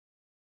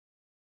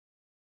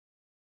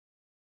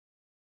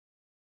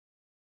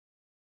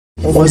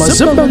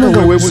Omusumba nga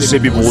weebuuza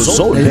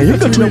ebibuuzo naye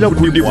nga tulina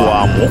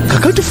kuddibwamu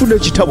kakati funa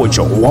ekitabo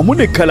kyo wamu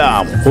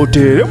n'ekkalaamu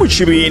oteere mu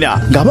kibiina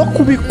nga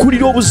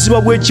bakubikkulira obuziba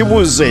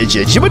bw'ekibuuzo ekyo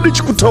ekibadde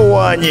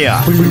kikutawaanya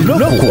buli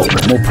lunaku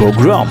mu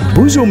puroguraamu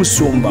Buuza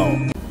Omusumba.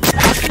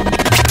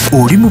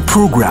 Oli mu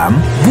puroguraamu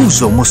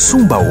Buuza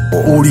Omusumba wo.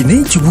 Olina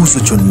ekibuuzo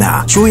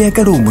kyonna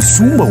ky'oyagala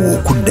omusumba wo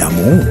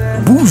okuddamu,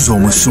 Buuza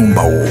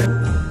Omusumba wo.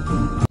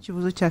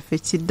 Ekibuuzo kyaffe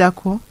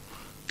kiddako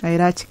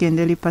era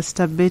kigenda eri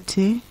Pastor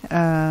Betty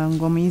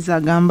ng'omuyizi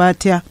agamba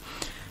atya.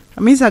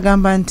 Omuyizi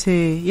agamba nti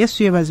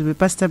Yesu yeebazibwe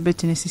Pastor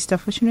Betty ne Sister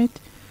Fortunate.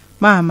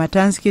 Maama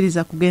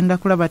tanzikiriza kugenda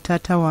kulaba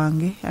taata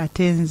wange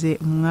ate nze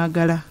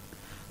mwagala.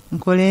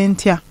 Nkole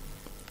ntya?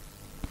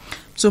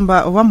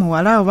 Musumba oba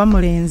muwala oba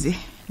mulenzi?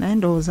 Naye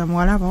ndowooza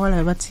muwala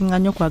abawala basinga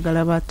nnyo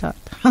kwagala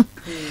bataata.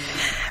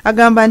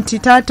 Agamba nti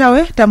taata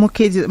we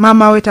tamukiriza,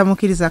 maama we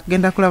tamukiriza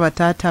kugenda kulaba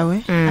taata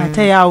we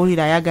ate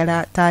yawulira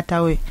ayagala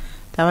taata we.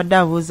 Tabadde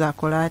abuuza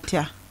akola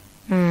atya?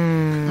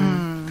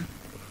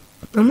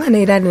 Omwana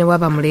era ne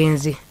waba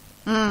mulenzi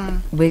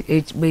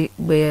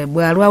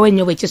bw'alwawo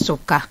ennyo bwe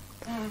kisokka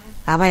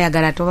aba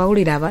ayagala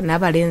tobawulira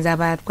n'abalenzi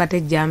abakwata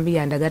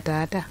ejjambiya ndaga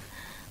taata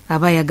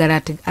aba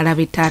ayagala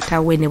alabe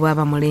taata we ne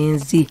bwaba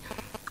mulenzi.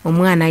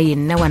 Omwana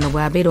yenna wano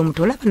bw'abeera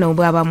omuto olaba no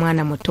bwaba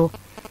mwana muto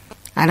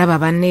alaba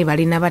banne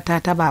balina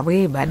bataata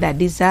baabwe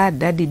badadiza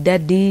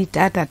dadi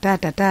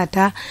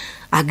taata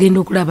agenda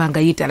okulaba nga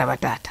yitalaba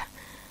taata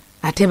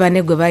ate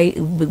bane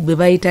gwe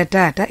bayita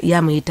taata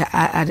yamuyita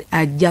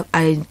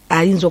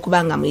ayinza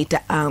okuba nga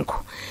muyita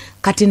anko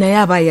kati naye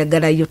aba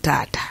ayagalayo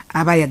taata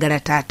aba ayagala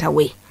taata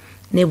we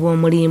ne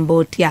bw'omulimba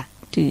otya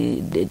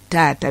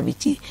taata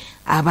biki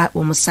aba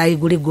omusaayi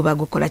guli guba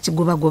gukola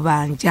kiguba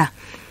gubanja.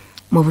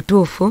 Mu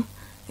butuufu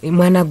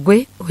mwana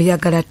gwe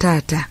oyagala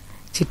taata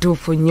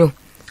kituufu nnyo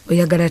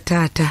oyagala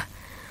taata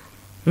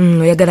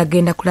oyagala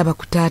genda kulaba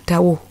ku taata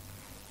wo.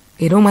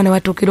 Era omwana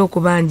watuukira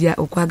okubanja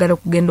okwagala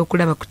okugenda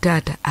okulaba ku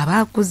taata aba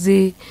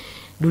akuze.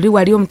 Luli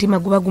wali omutima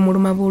guba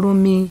gumuluma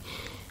bulumi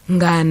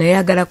nga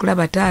nayagala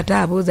kulaba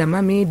taata abuuza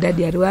mami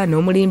dadi aliwa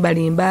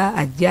n'omulimbalimba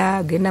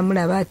ajja genda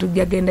mulaba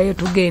tujja gendayo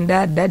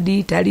tugenda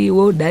dadi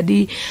taliiwo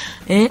dadi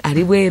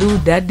ali bweru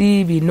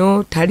dadi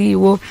bino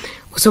taliiwo.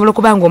 Osobola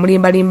okuba nga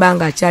omulimbalimba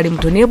nga akyali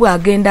muto naye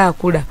bw'agenda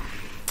akula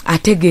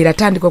ategeera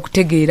atandika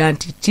okutegeera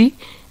nti ki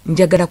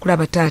njagala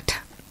kulaba taata.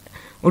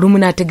 Olumu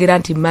n'ategeera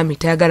nti mami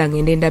tayagala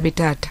ngende ndabe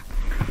taata.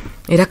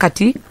 Era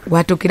kati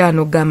watuukira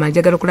wano ogamba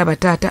njagala okulaba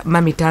taata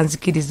mami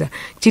tanzikiriza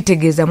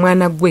kitegeeza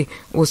mwana gwe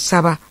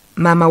osaba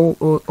maama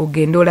wo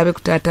ogende olabe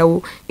ku taata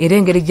wo era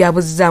engeri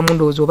gy'abuzizaamu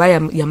ndowooza oba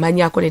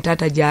yamanyaako ne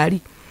taata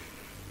gy'ali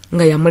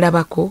nga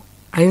yamulabako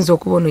ayinza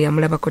okuba ono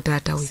yamulabako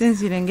taata we.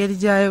 Sinzira engeri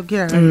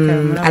gy'ayogera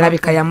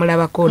alabika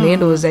yamulabako naye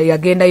ndowooza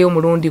yagendayo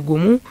omulundi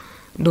gumu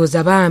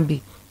ndowooza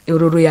bambi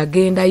olwo lwe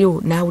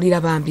yagendayo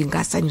n'awulira bambi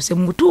ng'asanyuse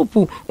mu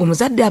butuufu.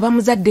 Omuzadde aba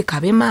muzadde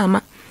kabe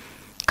maama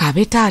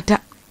kabe taata.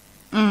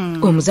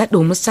 Omuzadde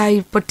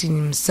omusaayi poti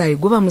musaayi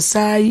guba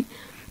musaayi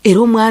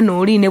era omwana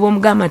oli ne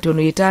bw'omugamba nti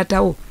ono ye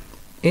taata wo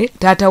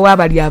taata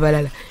w'abali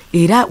abalala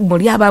era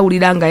muli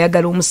abawulira nga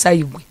ayagala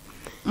omusaayi gwe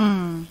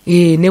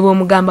ne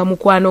bw'omugamba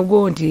mukwano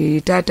gwo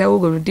nti taata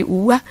wo nti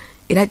uwa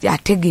era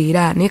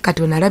ategeera naye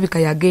kati ono alabika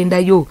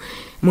yagendayo.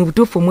 Mu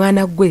butuufu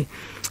omwana gwe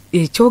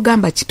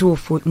ekyogamba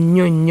kituufu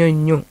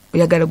nnyo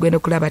oyagala ogenda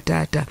okulaba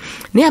taata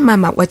naye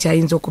maama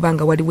wakyayinza okuba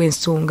nga waliwo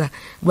ensonga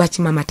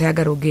lwaki maama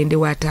tayagala ogende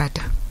wa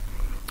taata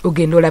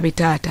ogenda olabe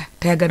taata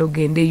tayagala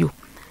ogendeyo.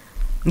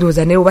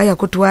 Ndowooza naye oba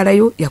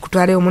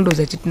yakutwalayo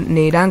mundowooza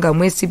neera nga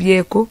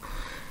mwesibyeko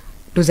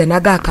ndowooza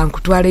nagaaka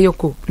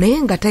nkutwaleyoko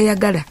naye nga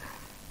tayagala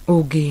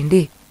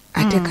ogende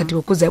ate kati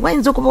okuza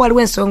wayinza okuba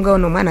waliwo ensonga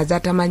ono omwana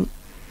zatamanyi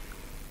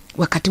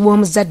wakati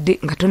w'omuzadde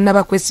nga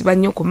tonnaba kwesiba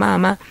nnyo ku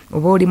maama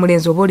oba oli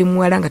mulenzi oba oli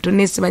muwala nga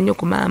tonneesiba nnyo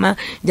ku maama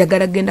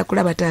njagala genda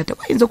kulaba taata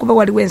wayinza okuba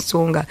waliwo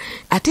ensonga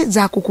ate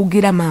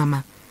zaakukugira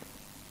maama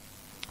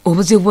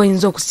obuzibu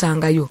bw'oyinza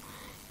okusangayo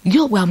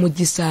yo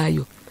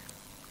bw'amugisaayo.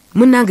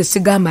 Munnange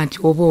sigamba nti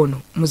oba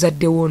ono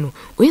muzadde w'ono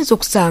oyinza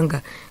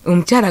okusanga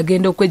omukyala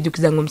agenda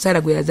okwejjukiza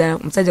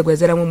omusajja gwe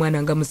yazalamu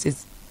omwana nga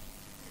musezi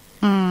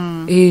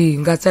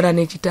ng'asala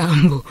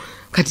n'ekitambo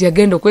kati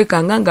agenda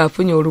okwekanga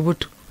ng'afunye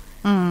olubuto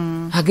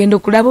agenda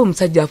okulaba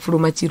omusajja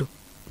afuluma kiro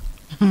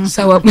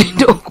sawa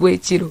mwenda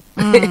okwekiro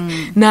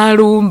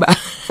n'alumba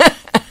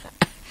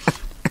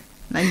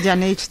najja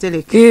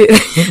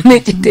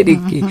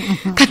n'ekitereke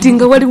kati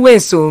nga waliwo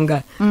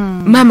ensonga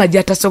maama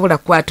gy'atasobola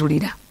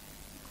kwatulira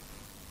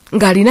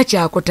ng'alina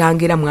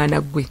kyakotangira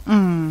mwana gwe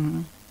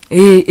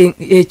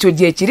ekyo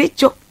gyekiri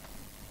kyo.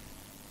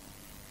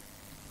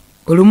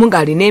 Olumu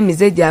ng'alina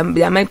emize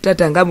gy'amanyi ku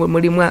taata nga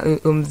mulimu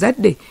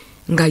omuzadde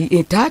nga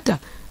taata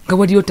nga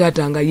waliyo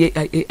taata nga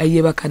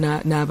yeebaka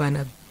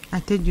n'abaana be.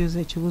 Ate juuza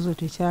ekibuuzo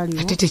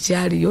tekyaliwo. Ate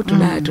tekyaliyo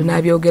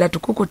tunaabyogera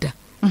tukukuta.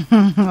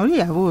 Oli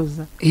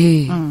yabuuza.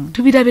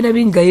 Tubirabira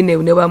bingi nga ye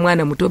ne wa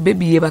mwana muto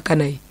bebi yeebaka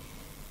naye.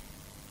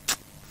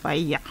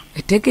 Faya.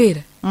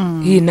 Etegeera.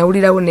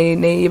 Nawulirawo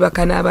ne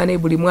yeebaka n'abaana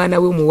buli mwana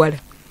we muwala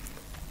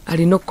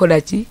alina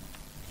okukola ki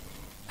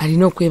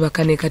alina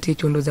okwebaka ne kati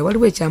ekyondoza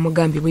waliwo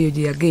ekyamugambye bweyo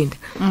gye yagenda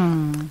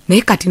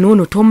naye kati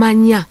noono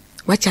tomanya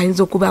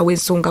wakyayinza okubaawo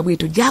ensonga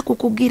bweto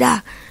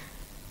gyakukugira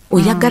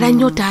oyagala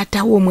nnyo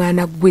taatawo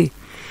omwana gwe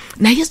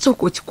naye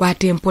sooka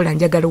okikwata empola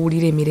njagala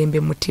owulira emirembe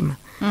mu mutima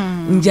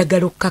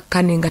njagala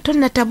okkakkane nga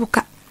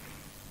tonnatabuka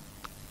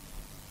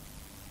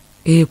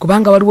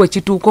kubanga waliwo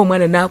ekituuka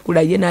omwana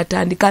n'akula ye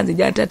n'atandika nze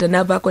gyataata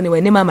n'avaako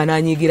newaye ne maama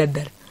n'anyiigira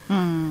ddala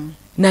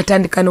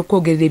n'atandika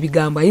n'okwogerera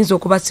ebigambo ayinza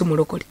okuba si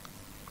mulokole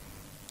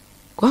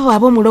kuba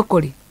waaba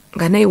omulokole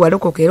nga naye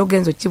walokoka era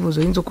ogenza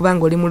okibuuza oyinza okuba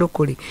nga oli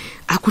mulokole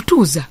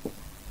akutuuza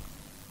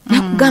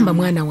nakugamba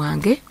mwana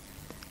wange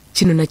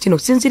kino na kino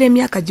okusinziira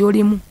emyaka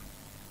gy'olimu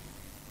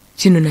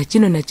kino na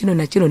kino na kino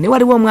na kino ne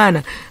waliwo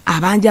omwana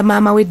abanja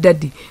maama we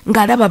daddi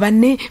ng'alaba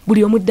banne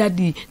buli omu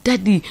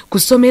daddi ku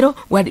ssomero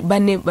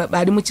banne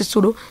bali mu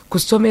kisulo ku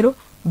ssomero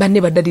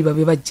banne badaddi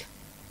babe bajja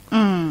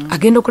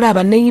agenda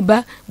okulaba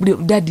neyiba buli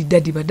daddi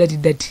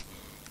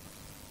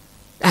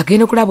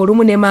agenda okulaba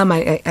olumu ne maama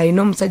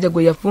alina omusajja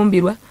gwe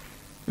yafumbirwa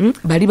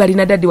bali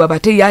balina daddi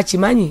wabate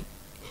yakimanyi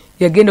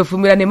yagenda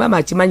ofumbira ne maama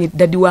akimanyi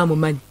daddi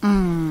wamumanyi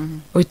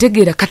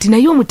oitegeera kati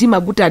naye omutima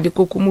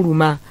gutandika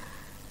okumuluma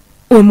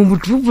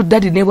omubutuvu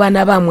daddi ne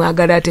bwana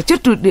bamwagala ate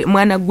kyo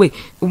mwana gwe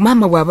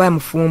maama bw'aba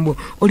mufumbo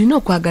olina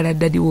okwagala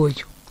daddi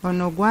woyo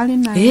ono gwali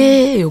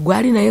naye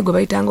gwali naye gwe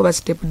bayitanga oba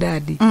step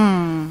daddi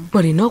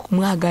olina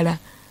okumwagala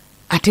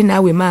ate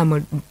naawe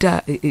maama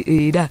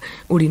era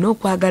olina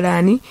okwagala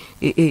ani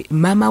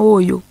maama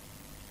woyo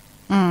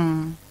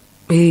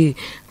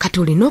kati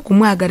olina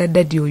okumwagala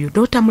daddi oyo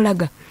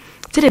n'otamulaga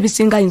kire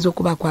bisinga ayinza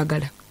okuba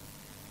akwagala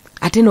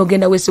ate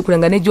n'ogenda weesikula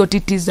nga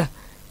nejyotitiza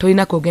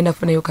tolina kogenda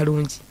funayo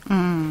kalungi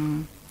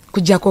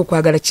kujjako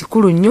okwagala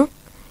kikulu nnyo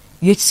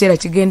ye ekiseera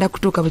kigenda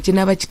kutuuka bwe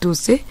kinaaba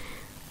kituuse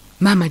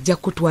maama ajja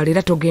kutwala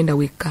era togenda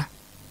wekka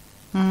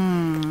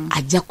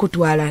ajja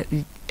kutwala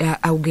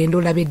awugenda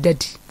olaba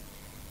eddadi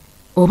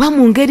oba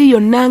mu ngeri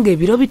yonna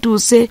ng'ebiro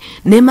bituuse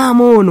ne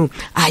maama ono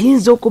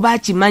ayinza okuba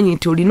akimanyi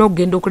nti olina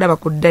okugenda okulaba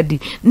ku ddadi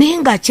naye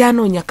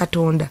ng'akyanoonya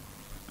katonda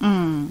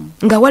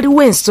nga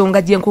waliwo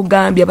ensonga gye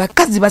nkugambye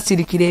abakazi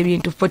basirikira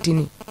ebintu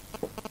 14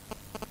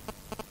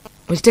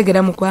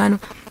 okitegera mukwano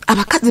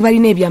abakazi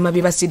balina ebyama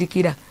bye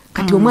basirikira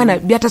kati omwana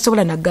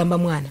byatasobola nagamba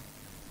mwana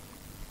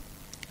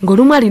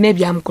ng'olumu alina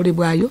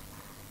ebyamukolebwayo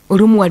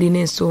olumu walina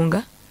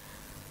ensonga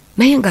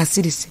naye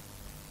ng'asirise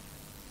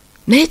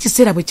naye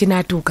ekiseera bwe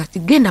kinaatuuka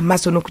kigenda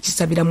maaso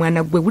n'okukisabira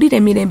mwana gwe wulira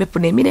emirembe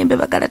funa emirembe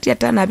Bagalatiya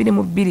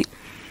 5:22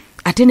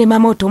 ate ne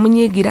maama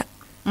otomunyiigira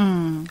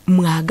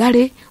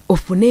mwagale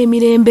ofune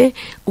emirembe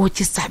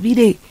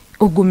okisabire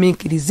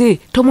ogumiikirize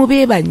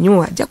tomubeeba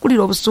nnyo ajja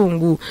kulira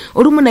obusungu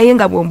olumu naye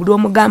nga bwombuli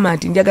omugamba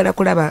nti njagala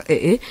kulaba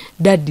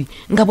daddi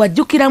nga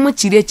bwajjukiramu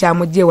kiri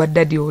ekyamugye wa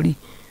daddi oli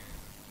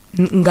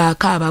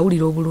ng'akaaba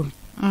awulira obulumi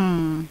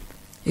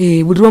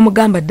buli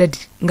lwomugamba daddi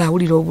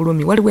ng'awulira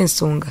obulumi waliwo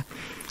ensonga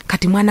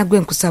kati mwana gwe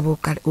nkusaba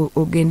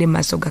ogende mu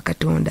maaso ga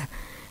Katonda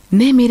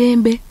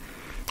n'emirembe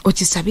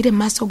okisabire mu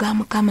maaso ga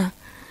Mukama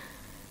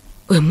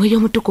omwoyo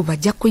omutukuvu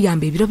ajja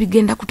kuyamba ebiro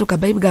bigenda kutuuka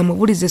Bayibuli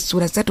gamubuliza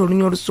essula 3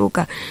 olunya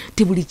olusooka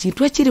ti buli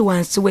kintu ekiri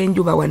wansi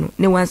w'enjuba wano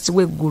ne wansi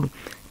w'eggulu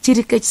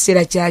kiriko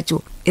ekiseera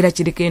kyakyo era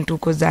kiriko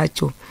entuuko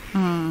zaakyo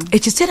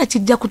ekiseera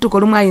kijja kutuuka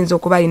olumu ayinza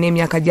okuba alina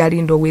emyaka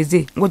gy'alinda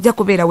oweze ng'ojja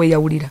kubeera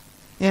weeyawulira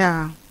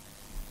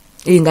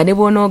nga ne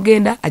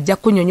bw'onoogenda ajja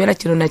kunyonyola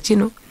kino na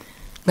kino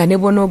nga ne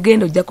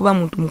bw'onoogenda ojja kuba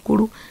muntu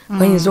mukulu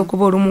wayinza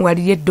okuba olumu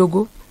waliyo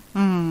eddogo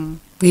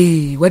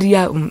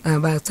waliyo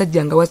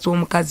abasajja nga wasa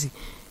omukazi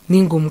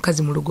ninga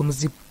omukazi mulogo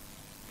muzibu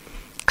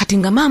kati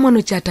nga maama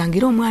ono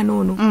kyatangira omwana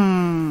ono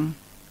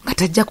nga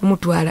tajja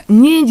kumutwala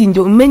nnyingi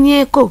njo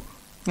mmenyeeko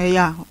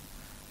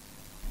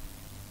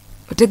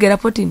otegeera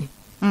 14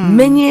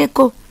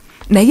 mmenyeeko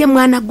naye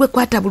mwana gwe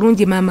kwata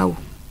bulungi maama wo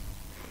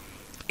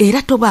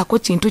era tobaako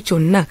kintu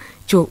kyonna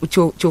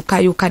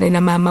kyokayukane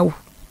na maama wo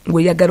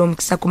ng'oyagala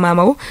omukisa ku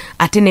maama wo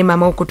ate ne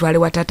maama wo kutwale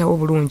wa taata wo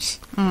bulungi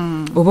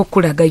oba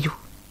okulagayo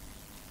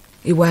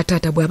ewa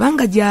taata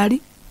bw'abanga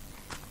gyali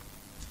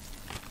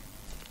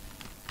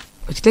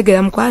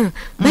okitegeera mukwano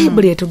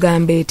Bayibuli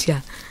etugamba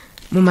etya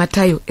mu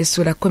Matayo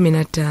essula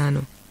 15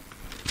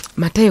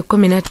 Matayo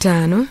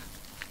 15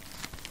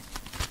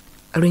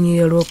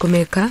 olunyiriro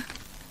lw'okumeka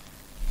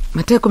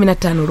Matayo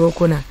 15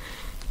 olwokuna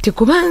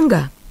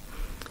tikubanga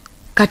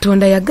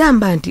Katonda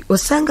yagamba nti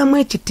osangamu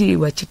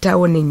ekitiibwa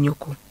kitaawo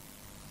n'ennyoko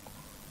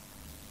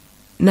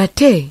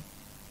nate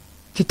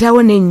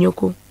kitaawo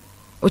n'ennyoko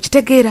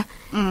okitegeera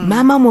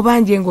maama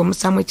mubanje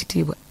ng'omusaamu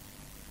ekitiibwa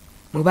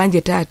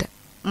mubanje taata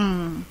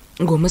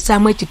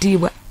ng'omusaamu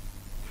ekitiibwa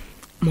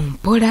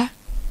mumpola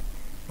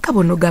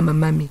kabono gamba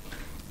mami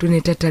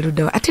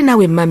tunetataluddawa ate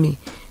naawe mami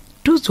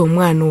tuuza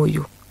omwana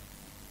oyo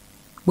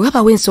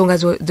bw'abawo ensonga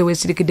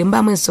zeweesirikidde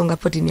mubaamu ensonga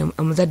 14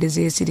 omuzadde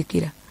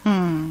zeyeesirikira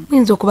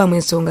muyinza okubaamu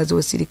ensonga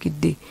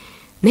zeweesirikidde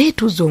naye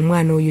tuuza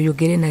omwana oyo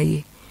yogere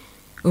naye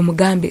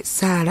omugambe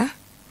Saara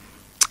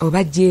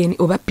oba Jane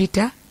oba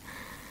Peter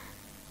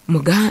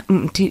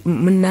nti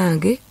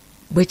munnange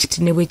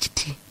bwekiti ne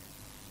bwekiti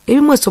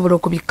ebimu osobola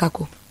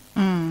okubikkako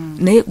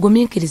naye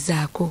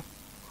gumiikirizaako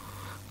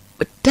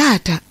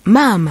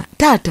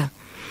taata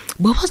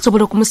bw'oba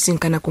osobola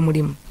okumusinkana ku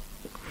mulimu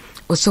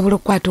osobola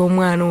okukwata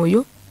omwana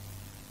oyo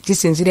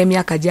kisinzira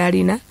emyaka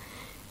gy'alina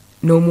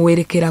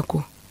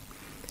n'omuwerekerako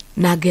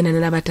n'agenda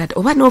n'alaba taata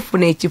oba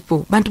n'ofuna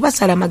ekifo bantu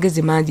basala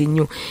amagezi mangi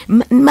nnyo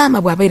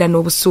maama bw'abeera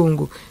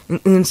n'obusungu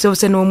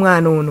nsobose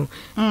n'omwana ono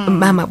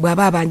maama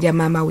bw'aba abanja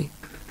maama we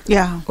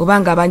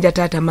obanga abanja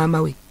taata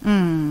maama we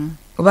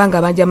obanga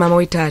abanja maama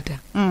we taata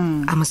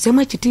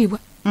amusemu ekitiibwa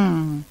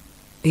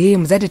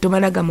muzadde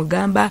tomala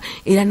gamugamba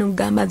era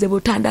n'ogamba nze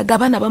butandaga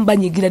abaana abamu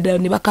banyigira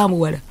ddala ne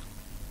bakamuwala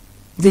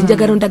nze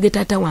njagala ondage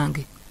taata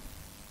wange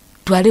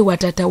twale wa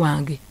taata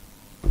wange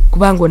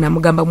kubanga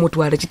onamugamba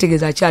mutwala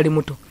kitegeeza akyali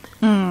muto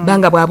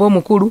banga bw'aba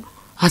omukulu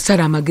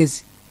asala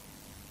amagezi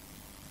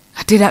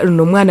ate era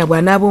omwana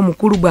bw'anaaba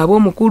omukulu bw'aba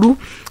omukulu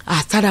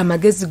asala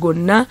amagezi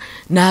gonna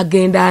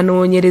n'agenda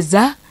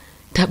anoonyereza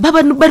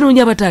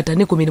banoonya bataata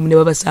ne ku mirimu ne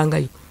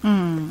babasangayo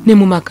ne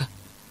mu maka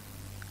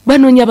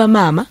banoonya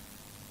bamaama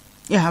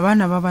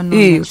abaana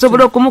babanoonya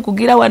osobola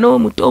okumukugira wano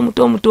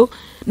omuto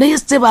naye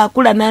seba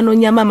akula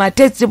n'anoonya maama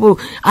ate sebo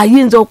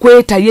ayinza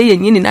okweta ye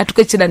yennyini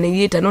n'atukekera ne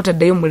yeeta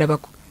n'otaddayo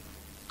mulabako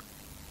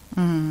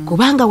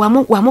kubanga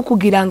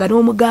wamukugiranga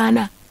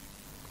n'omugaana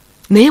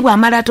naye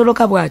bw'amala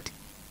atoloka bw'ati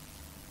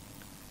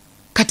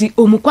kati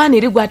omukwano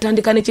eri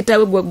gwatandika ne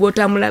kitaawe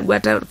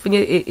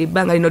gwatafunye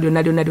ebbanga lino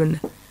lyonna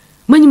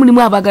mwenyi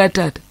mulimu abaagala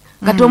taata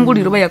kati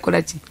ombuliro oba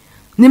yakola ki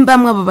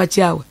nimbamu abo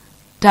bakyawa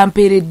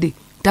tampeeredde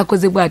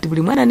takoze bw'ati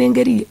buli mwana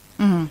n'engeri ye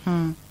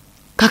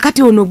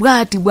kakati ono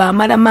bw'ati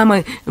bw'amala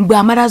maama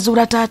bw'amala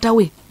azuula taata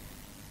we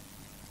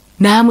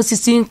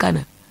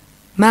n'amusisinkana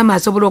maama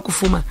asobola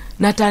okufuma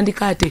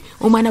n'atandika ate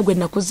omwana gwe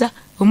nakuza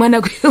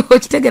omwana gwe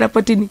okitegera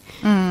potini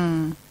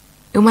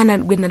omwana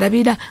gwe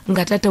nalabira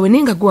nga taata we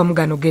naye nga gwe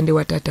wamugana ogende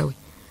wa taata we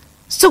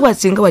so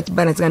bwasinga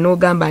wakibalansinga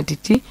n'ogamba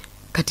nti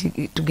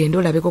kati tugende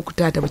olabeko ku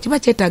taata bwe kiba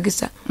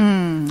kyetaagisa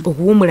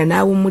okuwumula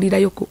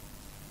n'awumulirayoko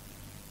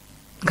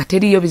nga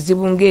teriyo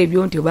bizibu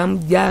ng'ebyo nti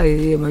obamujja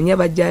manya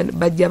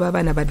bajja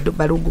babaana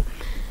balugu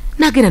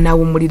n'agenda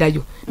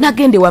n'awumulirayo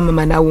n'agenda ewa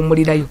mama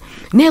n'awumulirayo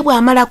naye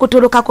bw'amala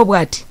akutolokako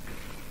bw'ati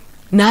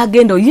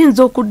n'agenda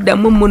oyinza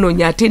okuddamu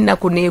munoonya ate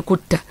ennaku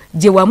n'ekutta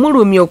gye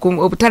wamulumya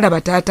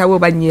obutalaba taatawe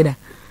oba nnyera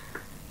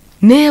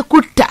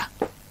n'ekutta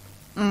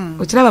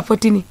okiraba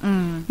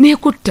 14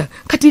 n'ekutta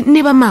kati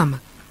ne bamaama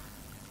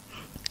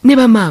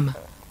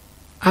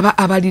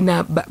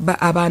abalina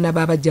abaana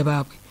babajja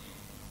baabwe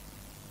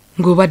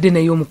ng'obadde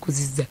naye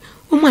omukuzizza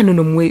omwana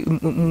ono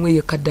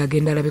mweyo kadde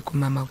agenda alabe ku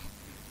maama we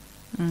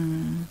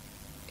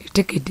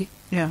etegedde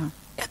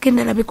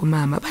agenda alabe ku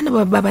maama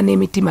abaana baba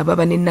n'emitima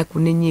baba n'ennaku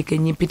n'ennyiika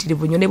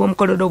enyimpitirivu nnyo ne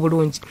bw'omukolera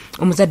obulungi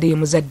omuzadde ye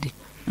muzadde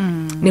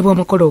ne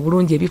bw'omukola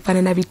obulungi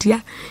ebifaanana bitya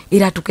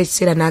era atuka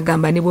ekiseera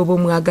n'agamba ne bw'oba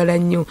omwagala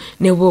nnyo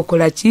ne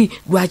bw'okola ki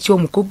lwaki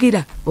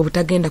omukugira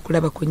obutagenda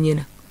kulaba ku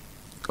nnyina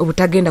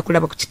obutagenda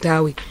kulaba ku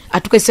kitaawe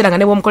atuka ekiseera nga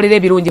ne bw'omukolera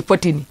ebirungi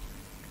 14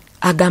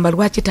 agamba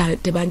lwaki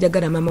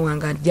tebanjagala maama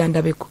wange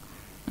ajandabeko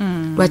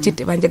lwaki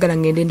tebanjagala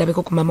ngende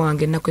ndabeko ku maama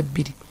wange ennaku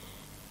 2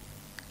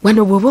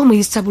 wano bw'oba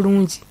omuyisa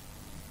bulungi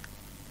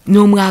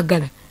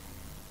n'omwagala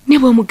ne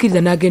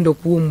bw'omukiriza n'agenda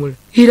okuwummula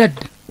era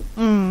dda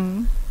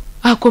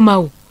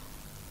akomawo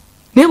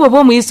naye bw'oba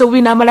omuyisa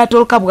obubi n'amala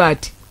atoloka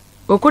bw'ati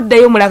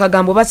okuddayo omula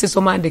akagamba oba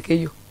sisoma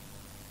ndekeyo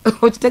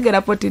okitegera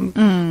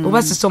 14 oba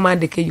sisoma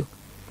ndekeyo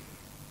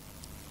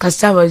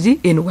kasabazi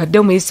eno wadde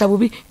omuyisa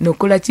bubi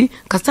nokola ki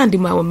kasa ndi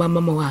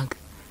mama wange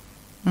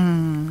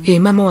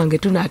mama wange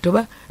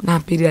tunaatoba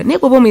nampirira naye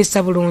bw'oba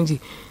omuyisa bulungi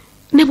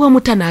ne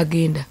bw'omuta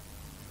n'agenda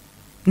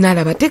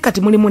n'alaba te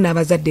kati mulimu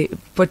n'abazadde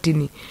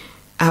 14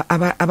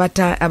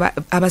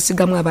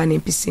 abasigamu abaana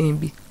empisa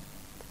embi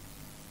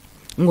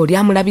ng'oli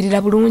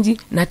amulabirira bulungi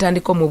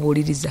n'atandika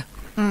omubuuliriza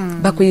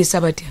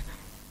bakuyisa batya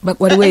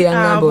waliwo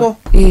eyaŋŋamba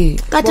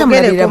kati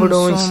amulabirira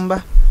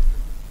bulungi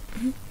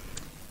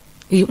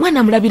mwana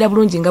amulabira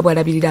bulungi nga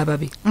bw'alabirira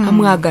ababe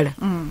amwagala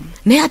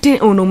naye ate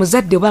ono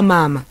omuzadde oba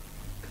maama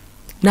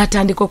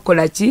n'atandika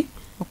okukola ki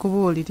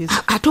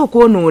okubuuliriza ate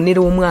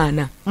okwonoonera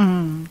omwana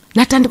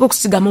n'atandika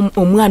okusigamu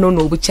omwana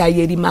ono obukyayi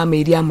eri maama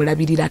eri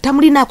amulabirira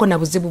tamulinaako na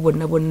buzibu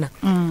bwonna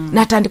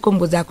n'atandika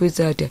omubuuzaako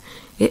ati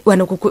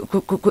wano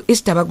ku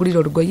Easter bagulira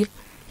olugoye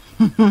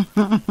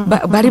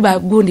bali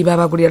bagundi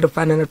babagulira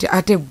lufaanana oti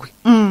ate gwe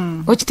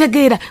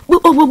okitegeera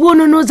obwo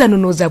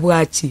bwononooza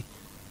bwaki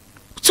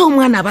so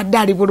omwana abadde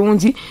ali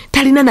bulungi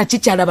talina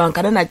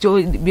nakikyalabankana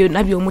nakyo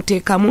byonna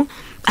by'omuteekamu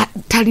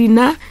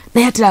talina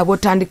naye ate aba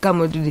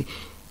otandikamu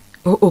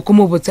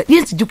okumubuuza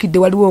ye nzijjukidde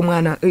waliwo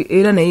omwana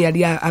era naye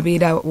yali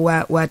abeera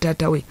wa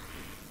taata we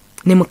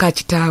ne muka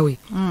kitaawe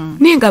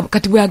naye nga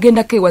kati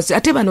bw'agendako ewasi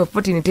ate bano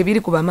 14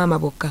 tebiri ku bamaama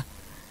bokka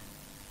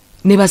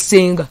ne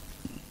basenga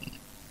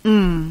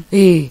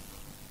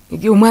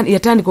omwana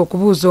yatandika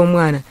okubuuza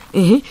omwana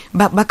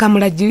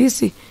bakamula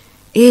juisi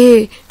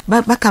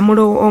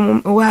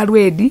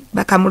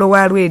bakamula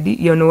wa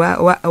lwedi yono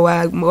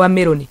wa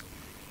meloni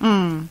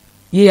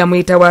ye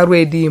yamuyita wa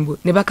Rwedimbo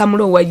ne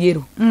bakamula owa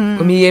yero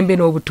omiyembe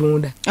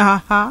n'obutunda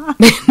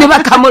ne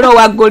bakamula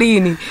owa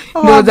golini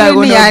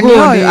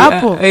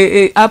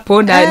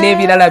apo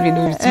n'ebirala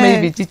bino simanyi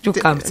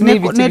bikicukamu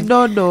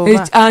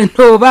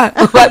oba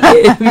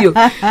ebyo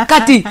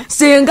kati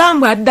senga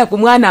mbw adda ku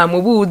mwana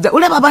amubuuza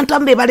olaba abantu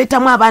amu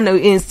bebaletamu abaana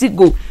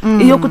ensigo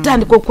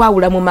ey'okutandika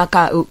okwawula mu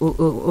maka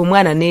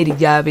omwana n'eri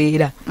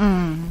gy'abeera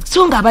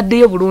so nga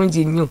abaddeyo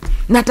bulungi nnyo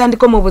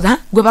natandika omubuuza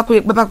gwe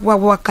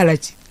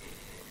bakuwakalaki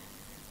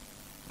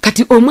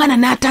kati omwana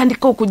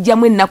n'atandika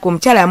okujjamu ennaku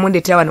omukyala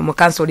yamundeetera wano mu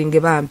kansolinge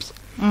bambi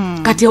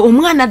kati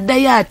omwana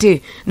addayo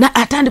ate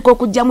atandika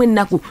okujjamu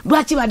ennaku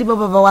lwaki bali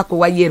babawako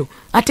wa yero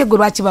ate gwe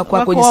lwaki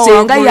bakwako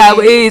senga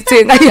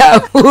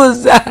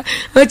yabuuza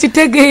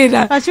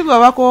okitegeera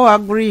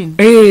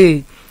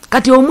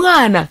kati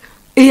omwana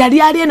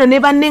eyali ali eno ne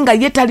banne nga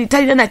ye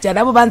talina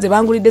nakyalabo banze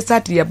bangulidde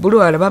saati ya bbulu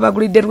wala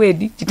babagulidde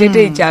Rwedi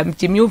kiteeteeyi kya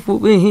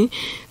kimyufu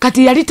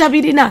kati yali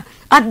tabirina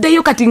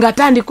addeyo kati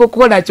ng'atandika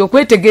okukola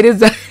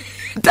kyokwetegereza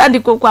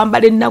atandika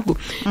okwambala ennaku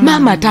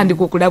maama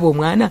atandika okulaba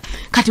omwana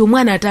kati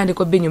omwana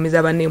atandika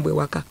obbenyumiza bannembwe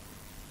waka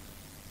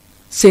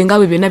senga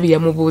we byonna bye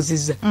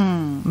yamubuuzizza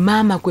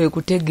maama kwe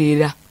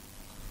kutegeera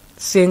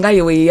senga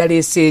ye we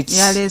yaleese eki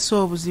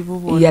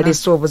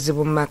yaleese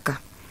obuzibu mu maka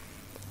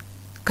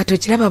kati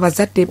okiraba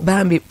abazadde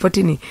bambi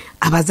potini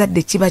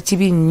abazadde kiba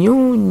kibi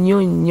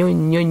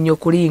nnyo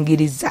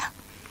kulingiriza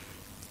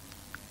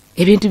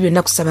ebintu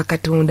byonna kusaba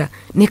Katonda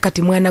ne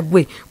kati mwana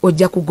gwe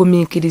ojja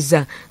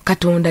kugumiikiriza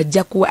Katonda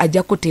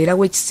ajja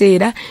kuteerawo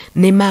ekiseera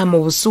ne maama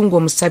obusungu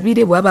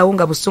omusabire bw'abaawo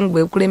nga busungu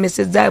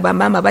bwekulemesezza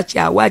bamaama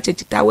bakyawaakye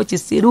kitaawo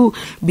kisiru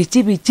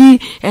biki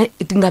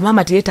nga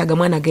maama teyeetaaga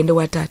mwana agende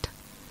wa taata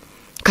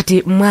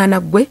kati mwana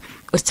gwe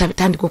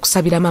tandika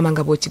okusabira maama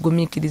nga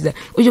bw'okigumiikiriza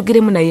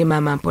oyogeremu naye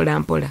maama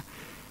mpola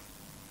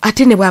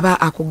ate ne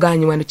bw'aba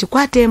akugaanyi wano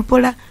kikwate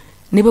mpola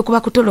ne bwe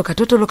kuba kutoloka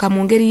totoloka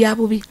mu ngeri ya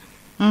bubi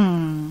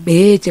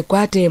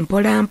kyekwate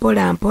mpola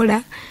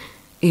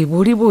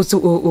buli buusi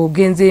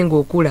ogenze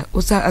ng'okula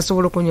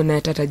asobola okunyona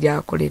ya taata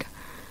gy'akolera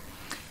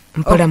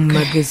mpola mu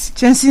magezi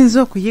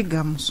kyensinza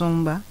okuyiga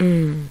Musumba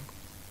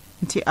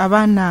nti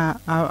abaana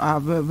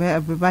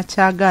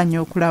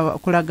bakyaganya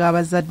okulaga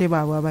abazadde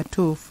baabwe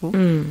abatuufu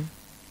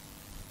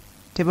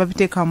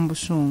tebabiteeka mu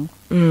busungu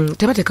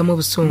tebateekamu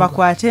obusungu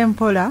bakwate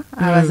mpola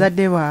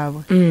abazadde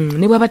baabwe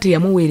ne bwaba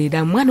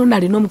teyamuweerera mwana ono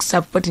alina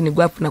omukisa poti ne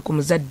gwafuna ku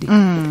muzadde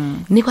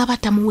ne bwaba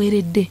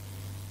tamuweeredde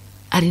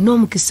alina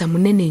omukisa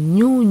munene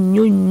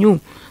nnyo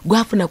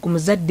gwafuna ku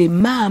muzadde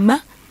maama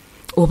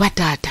oba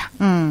taata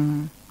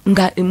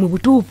nga mu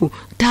butuufu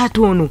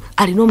taata ono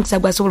alina omukisa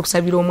gwasobola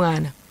okusabira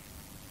omwana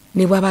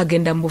ne bwaba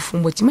agenda mu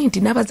bufumbo kimanyi nti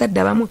n'abazadde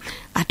abamu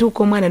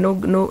atuuka omwana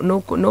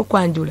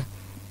n'okwanjula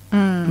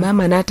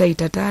maama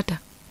n'atayita taata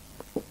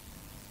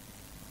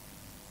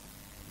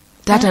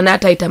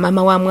n'atayita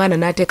maama wa mwana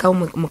n'ateekawo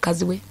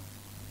mukazi we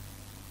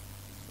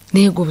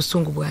naye gwe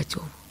obusungu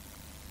bwakyo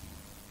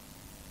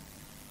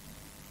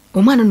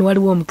omwana ono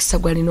waliwo omukisa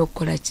gwalina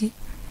okukola ki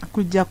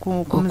okujja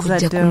ku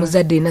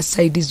muzadde na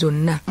sayidi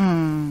zonna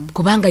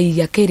kubanga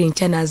yakeera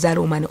enkya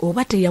n'azaala omwana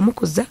oba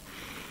teyamukuza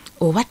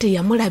oba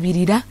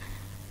teyamulabirira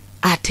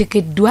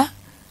ateekeddwa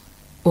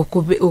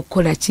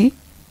okukola ki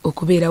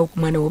okubeerawo ku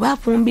mwana oba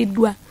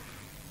afumbiddwa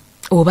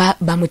oba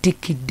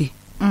bamutikkidde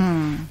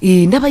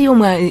ndabayo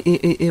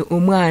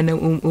omwana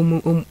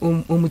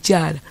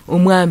omukyala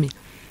omwami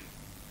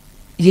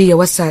ye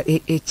yawasa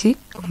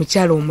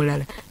omukyala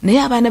omulala naye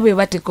abaana be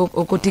bateeka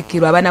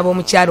okutikkirwa abaana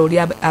b'omukyala oli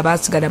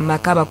abasigala mu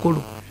maka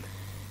abakulu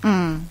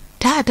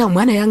taata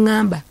omwana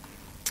yaŋŋamba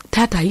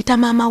taata ayita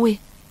maama we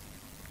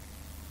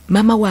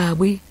maama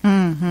waabwe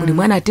buli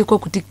mwana ateeka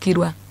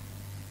okutikkirwa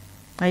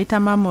ayita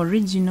maama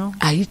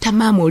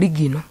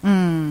origino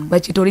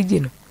bakita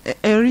origino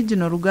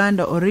original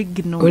Luganda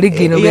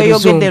original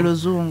yogedde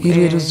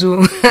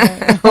luzungu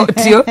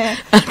otyo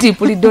anti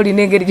pulidde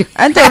olina engeri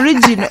anti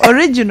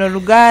original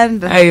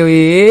Luganda ayo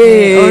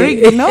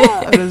original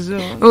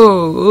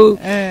luzungu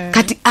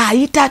kati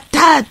ayita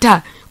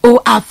taata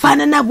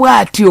afaanana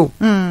bw'atyo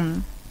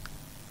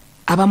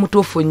aba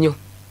mutuufu nnyo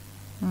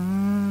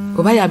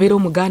oba yabeera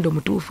omuganda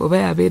omutuufu oba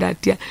yabeera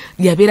atya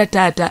yabeera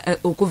taata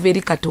okuva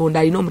eri Katonda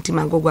alina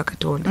omutima ng'ogwa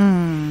Katonda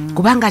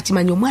kubanga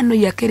akimanya omwana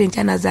oyo yakeera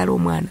enkya n'azaala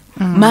omwana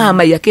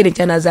maama yakeera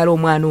enkya n'azaala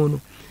omwana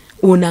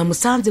ono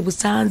amusanze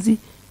busanzi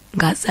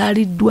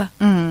ng'azaaliddwa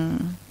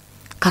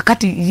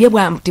kakati ye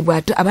bwati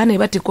abaana be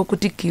bateeka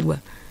okutikkirwa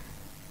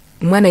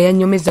omwana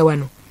yannyomeza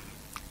wano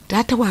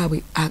taata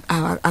waabwe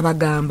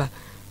abagamba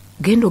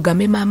genda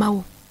ogame maama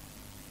wo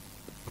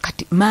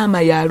kati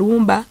maama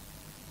yalumba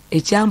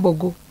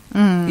ekyambogo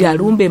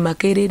yalumba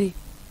emakerere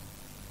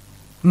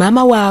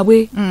maama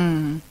waabwe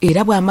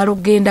era bw'amala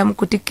okgenda mu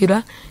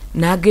kutikkirwa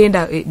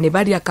n'agenda ne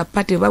balya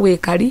kapate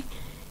baweekali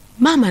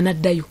maama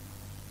n'addayo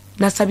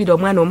n'asabira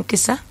omwana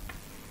omukisa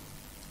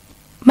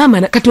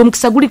maama kati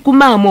omukisa guli ku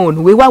maama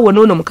ono weewaawo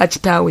n'ono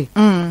mukakitaawe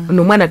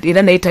ono omwana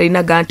era naye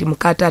talinaga nti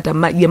mukataata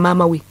ye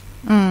maama we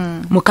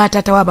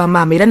mukataata waba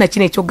maama era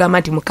nakino ekyogamba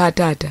nti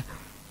mukataata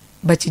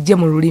bakijje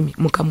mu lulimi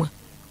mukamwa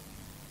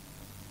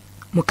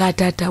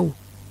mukataata wo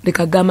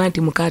lekagamba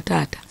nti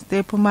mukataata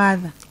step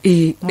mother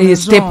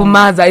step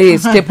mother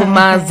step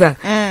mother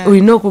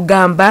olina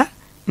okugamba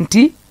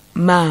nti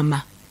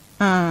maama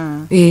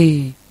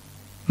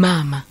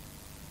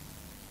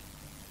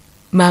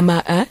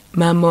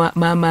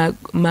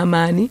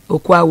maama ani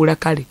okwawula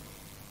kale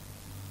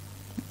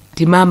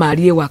ti maama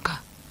ali ewaka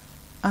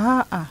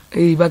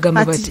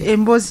bagamba bati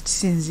emboozi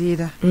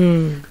kisinziira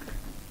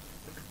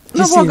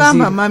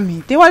nobogamba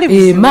mami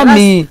tewali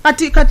mami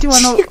kati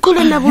wano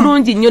kikola na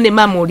bulungi nnyo ne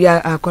maama oli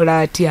akola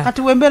atya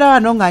kati wembeera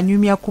wano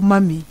ng'anyumya ku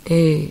mami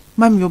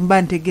mami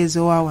omba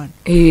ntegeeza owawano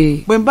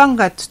bwe mba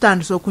nga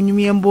tutandise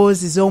okunyumya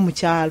emboozi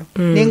z'omukyalo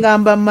ne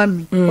ngamba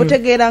mami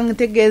otegeera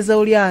ntegeeza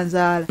oli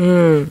anzaala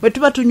bwe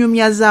tuba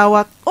tunyumya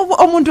zaawa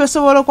omuntu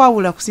esobola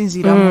okwawula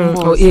kusinziira mu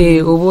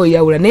mboozi oba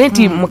oyawula naye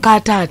nti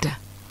mukataata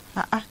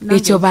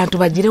ekyo bantu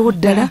bagirewo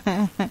ddala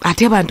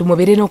ate abantu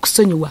mubeere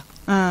n'okusonyiwa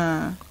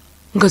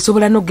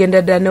ngaosobola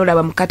n'okugenda ddala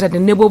n'olaba mukataata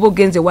ne bw'oba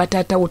ogenze wa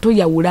taatawo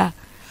toyawula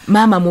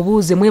maama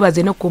mubuuze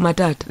mwebaze n'okukuuma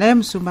taata naye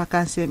Musumba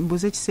kanse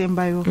mbuuze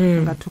ekisembayo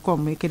nga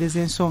tukomwekereza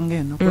ensonga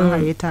eno kubanga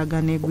yeetaaga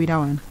n'egwira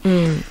wano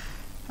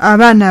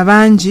abaana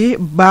bangi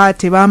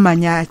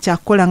tebamanya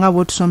kyakukola nga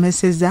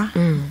bw'otusomeseza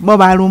bo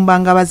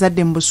balumbanga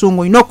bazadde mu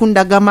busungu olina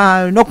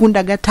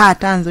okundaga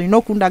taata nze olina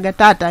okundaga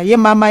taata ye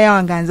maama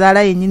yawange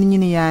anzaala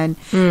yennyini yaani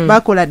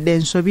bakola dde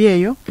ensobi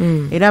eyo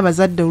era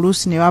abazadde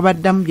oluusi ne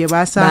babaddamu bye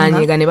basanga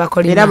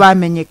era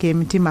bamenyeka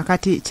emitima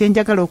kati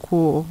kyenjagala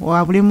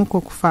wabulimuko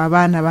okufa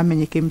abaana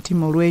bamenyeka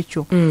emitima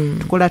olw'ekyo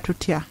tukola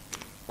tutya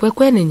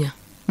kwekwenenya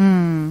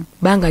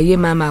banga ye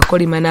maama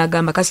akolima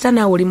n'agamba kasita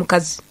naawe oli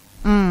mukazi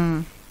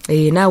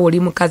naawe oli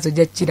mukazi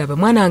ojja kukiraba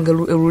mwana wange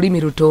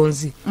olulimi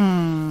lutonzi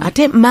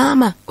ate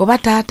maama oba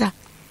taata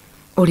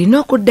olina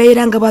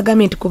okuddayira nga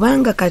bwagambye nti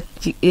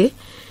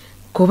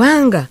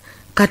kubanga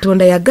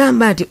Katonda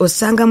yagamba nti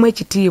osangamu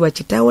ekitiibwa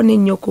kitaawo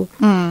n'ennyoko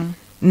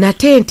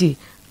nate nti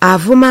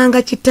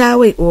avumanga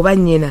kitaawe oba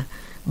nnyina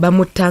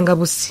bamuttanga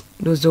busi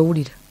ndoozi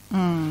owulira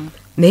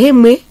naye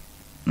mmwe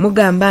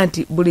mugamba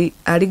nti buli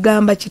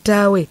aligamba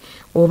kitaawe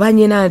oba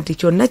nnyina nti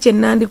kyonna kye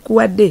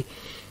nandikuwadde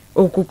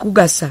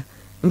okukugasa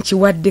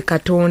nkiwadde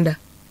Katonda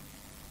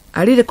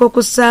alireko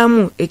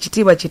okussaamu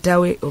ekitiibwa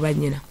kitaawe oba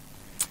nnyina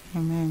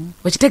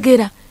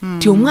okitegeera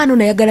ti omwana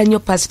ono yagala nnyo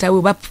pasitawe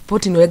oba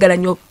Potino yagala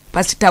nnyo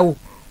pasitawo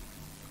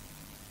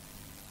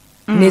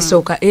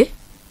nesooka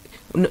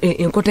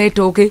enkota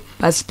y'etooke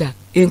pasita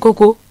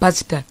enkoko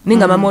pasita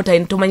ninga mama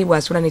otayi tomanyi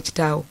bw'asula ne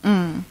kitaawo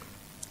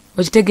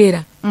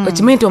okitegeera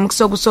okimanyi nti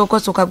omukisa ogusooka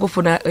osooka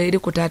gufuna eri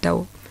ku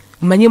taatawo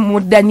mmanyi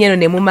muddanyi eno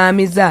ne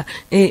mumaamiza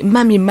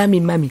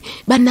mami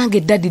bannange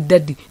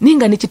dadi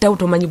ninga ne kitaawo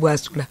tomanyi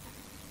bw'asula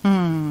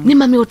ne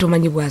mami wo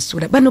tomanyi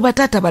bw'asula bano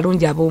bataata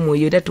balungi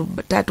ab'omwoyo era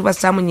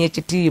tatubasaamu nnyo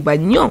ekitiibwa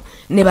nnyo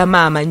ne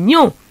bamaama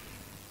nnyo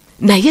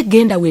naye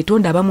genda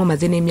weetonda abamu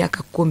omaze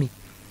n'emyaka 10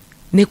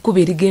 nekkuba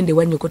erigende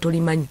wannyoko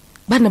tolimanyi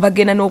bana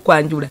bagenda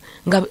n'okwanjula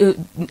nga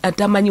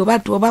atamanyi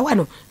oba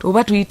wano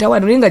oba tuyita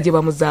wano naye nga gye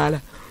bamuzaala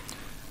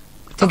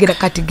tegera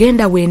kati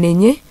genda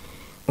weenenye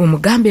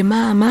omugambe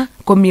maama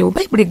komyewo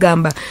bayibuli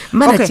gamba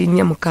mala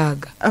kinnya 6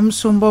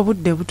 Omusumba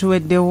obudde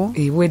butuweddewo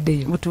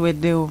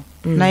butuweddewo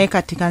naye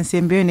kati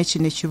kansembeyo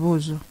nekino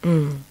ekibuuzo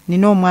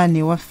nina omwana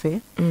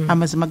ewaffe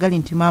amazima gali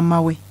nti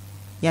maama we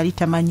yali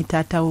tamanyi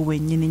taata we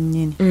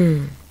wennyini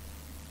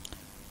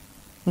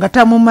nga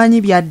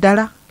tamumanyi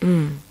byaddala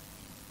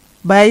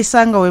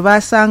bayisanga we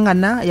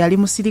basangana yali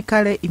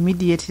musirikale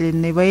immediately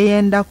ne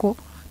bayendako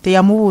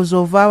teyamubuuza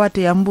ovaawa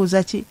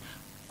teyamubuuza ki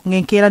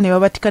ngenkeera ne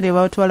babatika ne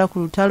babatwala ku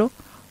lutalo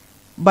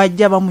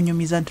bajja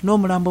bamunyumiza nti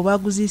n'omulambo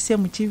baguziise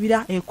mu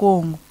kibira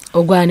ekongo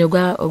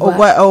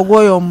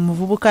ogwoyo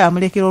omuvubuka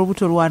yamulekera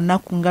olubuto lwa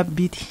nnaku nga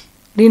 2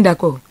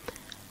 lindako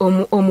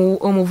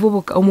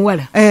omuvubuka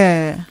omuwala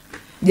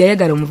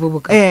yayagala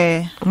omuvubuka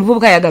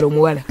omuvubuka yayagala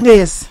omuwala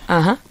yes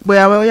bwe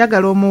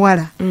yayagala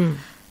omuwala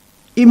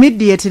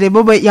immediately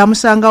bobo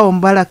yamusangawo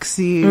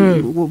omubalakisi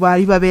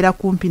bali babeera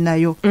kumpi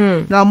nayo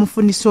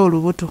n'amufunisa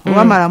olubuto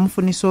obamala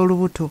amufunisa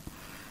olubuto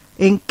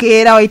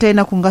enkeera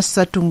wayitalina ku nga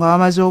 3 nga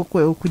bamaze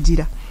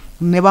okugira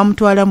ne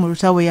bamutwala mu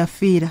lutawe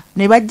yafiira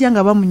ne bajja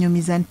nga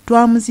bamunyumiza nti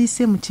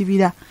twamuziise mu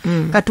kibira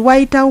kati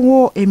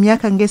wayitawo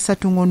emyaka nga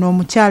 3 ng'ono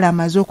omukyala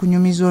amaze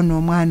okunyumiza ono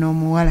omwana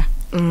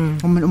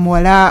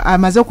omuwala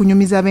amaze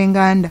okunyumiza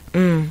b'enganda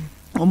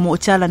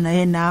omukyala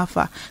naye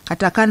naafa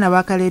kati akaana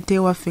bakaleeta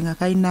ewaffe nga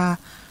kalina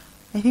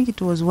I think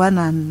it was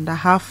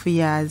 1.5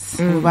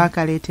 years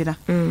bakaleetera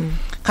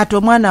kati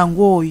omwana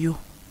ng'oyo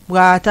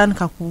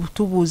bw'atandika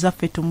kutubuuza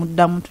ffe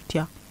tumuddamu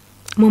tutya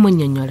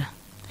mumunnyonnyola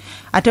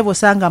ate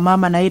bw'osanga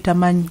maama naye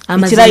tamanyi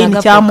ekirayini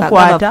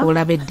kyamukwata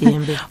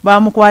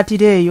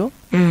bamukwatira eyo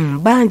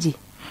bangi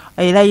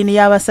erayini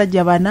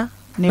y'abasajja 4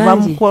 ne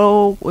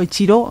bamukola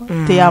ekiro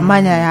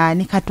teyamanya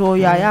yaani kati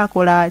oyo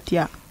ayakola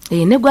atya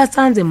ne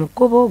gwasanze mu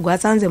kkubo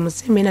gwasanze mu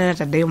semina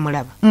nataddeyo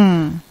mulaba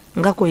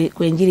nga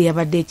kwenjiri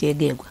yabadde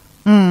ekyegeegwa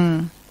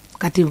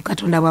kati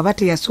Katonda bw'aba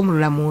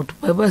teyasumulula muntu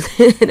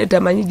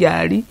tamanyi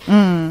gyali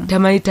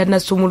tamanyi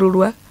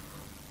tannasumululwa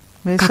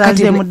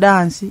kakati mu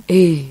dansi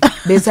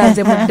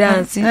besanze mu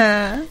dansi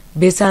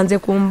besanze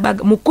ku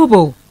mbaga mu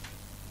kubo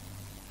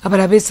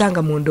abala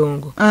besanga mu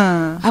ndongo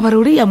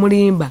abaluliya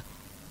mulimba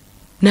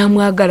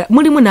namwagala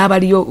mulimu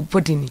n'abaliyo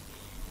potini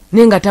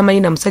nenga tamanyi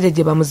na musajja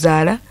gye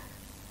bamuzaala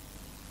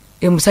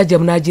musajja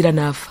munagira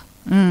nafa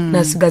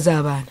nasigaza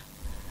abaana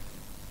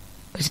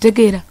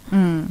okitegeera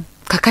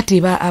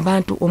kakati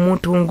abantu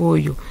omuntu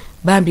ng'oyo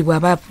bambi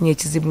bw'abafunye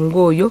ekizibu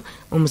ng'oyo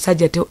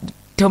omusajja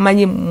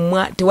tomanyi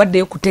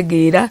tewaddeyo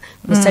kutegeera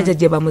musajja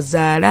gye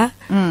bamuzaala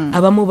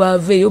abamu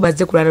baveeyo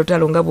bazze kulala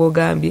lutalo nga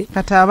bw'ogambye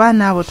kati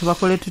abaana abo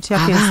tubakole tutya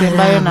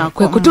kensembayo nako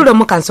kwe kutuula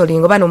mu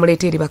kansolinga oba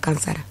n'omuleeta eri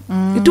bakansala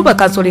tuba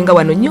kansolinga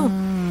wano nnyo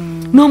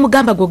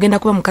n'omugamba gwe ogenda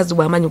kuba mukazi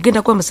w'amaanyi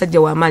ogenda kuba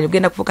musajja w'amaanyi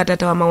ogenda kufuuka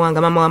taata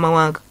w'amawanga mama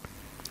w'amawanga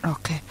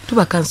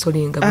tuba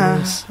kansolinga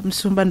bulungi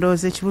Musumba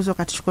ndowooza ekibuuzo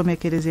kati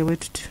kikomekereze bwe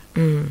tutyo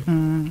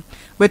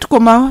bwe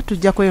tukomawo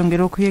tujja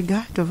kweyongera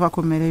okuyiga tova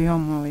ku mmere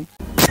y'omwoyo.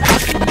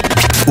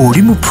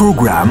 Oli mu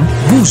program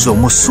Buuza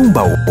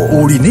Omusumba wo.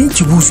 Olina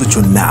ekibuuzo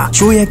kyonna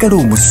ky'oyagala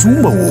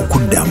omusumba wo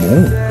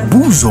okuddamu.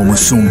 Buuza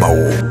Omusumba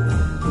wo.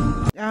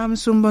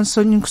 Musumba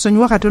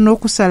nsonyiwa katono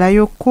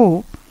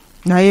okusalayoko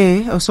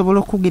naye osobola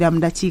okugira mu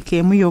dakiika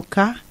emu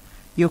yokka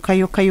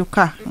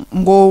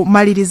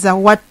ng'omaliriza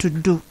what to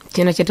do.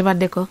 Kino kye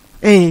tubaddeko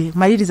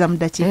maliriza mu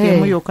dakiika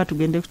emu yokka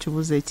tugende ku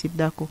kibuuzo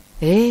ekiddako.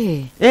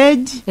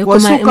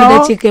 Mu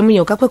dakiika emu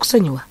yokka kwe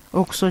kusonyiwa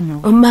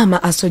okusonyiwa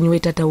maama asonyiwe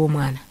taata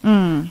w'omwana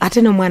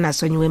ate n'omwana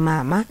asonyiwe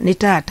maama ne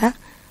taata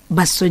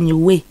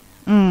basonyiwe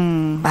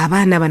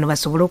abaana bano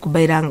basobole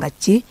okubeera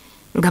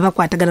nga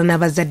bakwatagana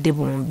n'abazadde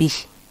bombi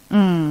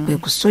kwe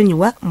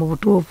kusonyiwa mu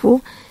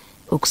butuufu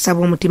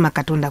okusaba omutima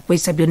Katonda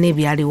kwesa byonna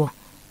ebyaliwo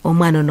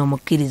omwana ono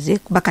omukkirize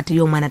kuba kati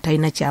y'omwana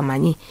talina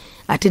kyamanyi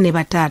ate ne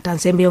bataata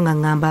nsembeyo nga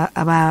ngamba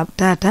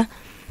abataata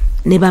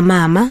ne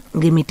bamaama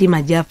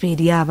ng'emitima gyafe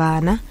eri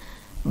abaana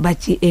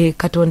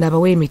Katonda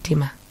abawe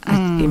emitima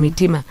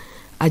emitima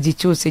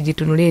agikyuse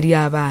gitunule eri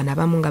abaana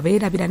bamu nga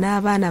beerabira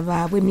n'abaana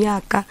baabwe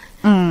emyaka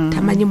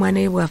tamanyi mwana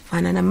we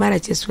bwafaanana mara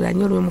kyesula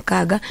nnyo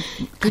olw'omukaaga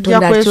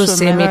Katonda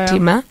akyuse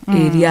emitima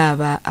eri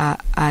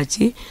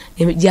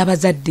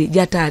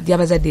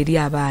gy'abazadde eri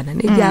abaana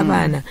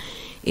n'egy'abaana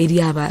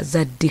eri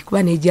abazadde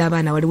kuba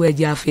n'egy'abaana waliwo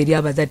egyafa eri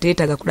abazadde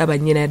teetaga kulaba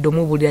nnyina yadde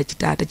omubuulira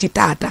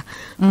kitaata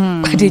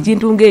kati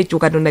ekintu ng'ekyo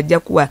Katonda ajja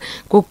kuwa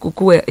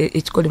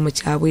ekikolimo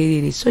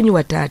kyabwerere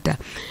sonyiwa taata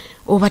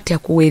oba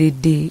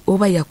tyakuweeredde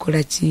oba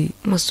yakola ki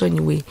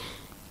musonyiwe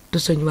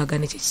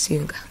tusonyiwagane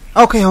kyekisinga.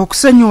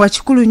 Okusonyiwa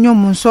kikulu nnyo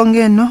mu nsonga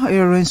eno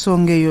eyo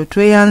lw'ensonga eyo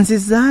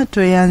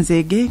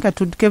tweyanzeege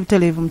katudduke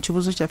buteleevu mu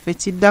kibuuzo kyaffe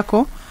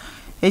ekiddako.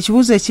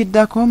 Ekibuuzo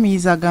ekiddako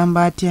muyizi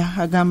agamba atya?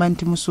 Agamba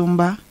nti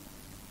Musumba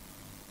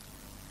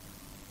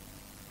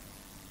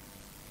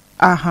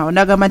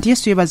onagamba nti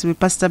Yesu yeebazibwe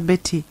Pastor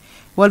Betty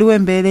waliwo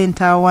embeera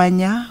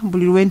entaawanya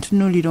buli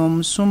lwentunuulira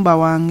omusumba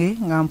wange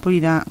nga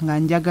mpulira nga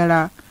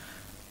njagala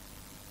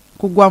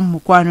kugwa mu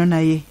mukwano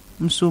naye.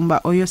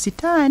 Musumba oyo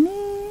sitaani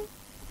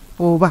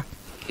oba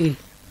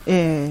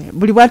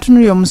buli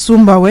bwatunuulira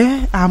omusumba we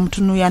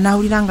amutunuulira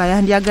n'awulira nga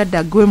yandyagadde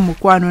agwe mu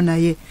mukwano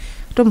naye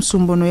ate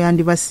omusumba ono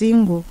yandiba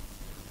singo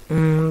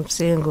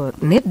singo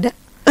nedda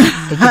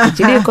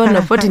ekiriko no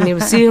 40 ne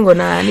busingo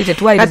nani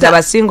tetwaliriza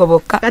abasingo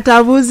bokka kati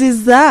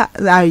abuuzizza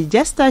I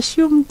just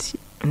assumed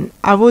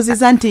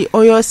abuuzizza nti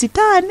oyo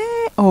sitaani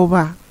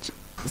oba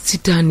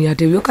sitaani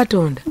ate byo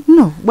Katonda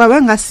no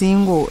bwaba nga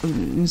singo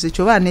nze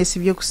kyoba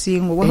neesibye ku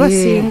singo bwaba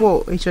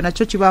singo ekyo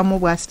nakyo kibaamu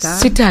bwa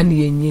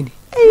sitaani yennyini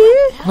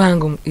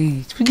kubanga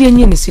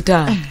yennyini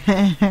sitaani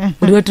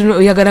buli wetu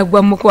oyagala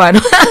gwa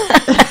mukwano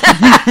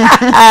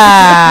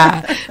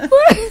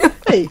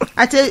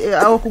ate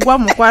okugwa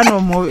mukwano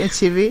mu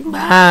ekibi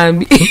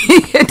bambi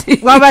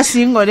waba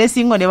singo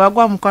ne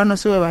bagwa mukwano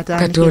siwe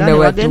batandikira Katonda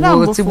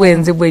watubuusi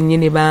bwenzi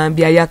bwennyini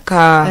bambi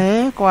ayaka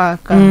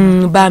kwaka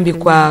bambi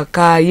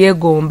kwaka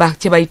yeegomba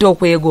kye bayita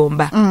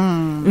okwegomba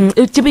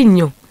kibi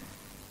nnyo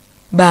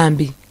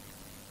bambi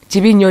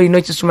kibi nnyo olina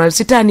okisuma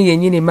sitaani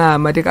yennyini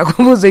maama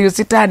tekakubuuzeyo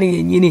sitaani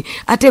yennyini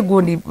ate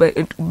gundi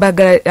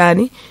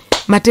bagalani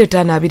Mateyo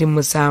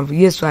 5:27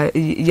 Yesu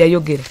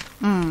yayogera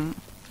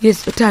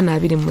Yesu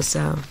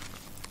 5:27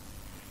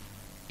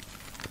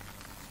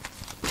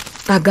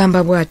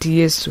 agamba bw'ati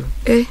Yesu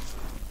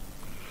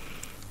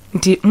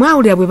nti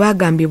mwawulira bwe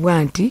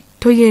bagambibwa nti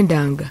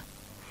toyendanga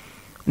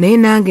naye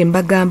nange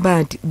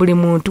mbagamba nti buli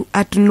muntu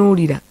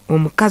atunuulira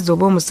omukazi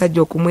oba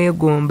omusajja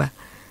okumwegomba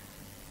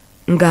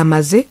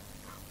ng'amaze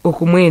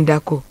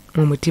okumwendako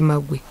mu mutima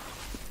gwe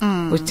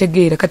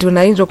okitegeera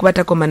Katonda ayinza okuba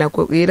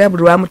takomanako era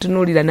buli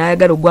lwamutunuulira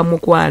n'ayagala ogwa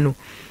mukwano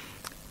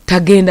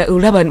tagenda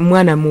olaba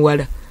mwana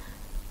muwala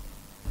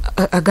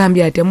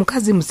agambye ati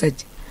omukazi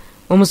musajja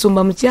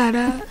omusumba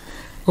mukyala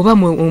oba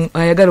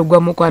ayagala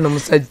ogwa mukwano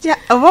musajja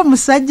oba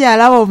musajja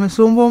alaba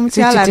omusumba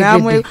omukyala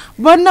namwe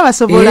bonna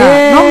basobola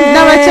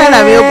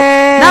n'abakyala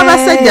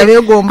n'abasajja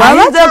beegomba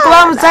ayinza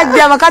okuba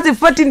musajja abakazi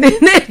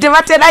 40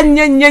 tebatera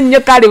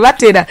nnyo kale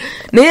batera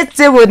naye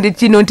sebo ndi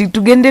kino nti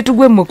tugende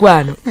tugwe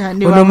mukwano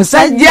ono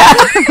musajja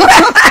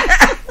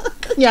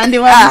Yandi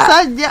wa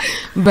musajja.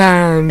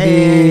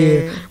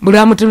 Bambi.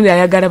 Bula Mutundwe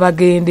ayagala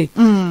bagende.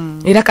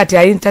 Era kati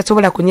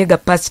ayintasobola kunyega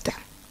pastor.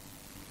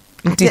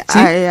 Ntiki.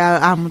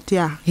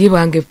 Amutya.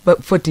 Yibange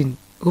 14.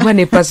 Kuba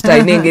ne pastor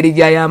inengeri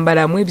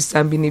gyayambala mu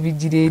ebisambi ne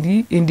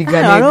bijireri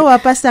endigane. Alo wa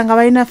pastor nga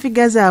balina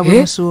figa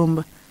zaabwe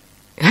Musumba.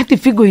 Hati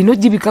figo ino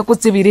jibikako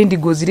sebire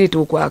ndigo zireeta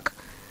okwaka.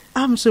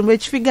 Musumba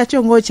ekifiga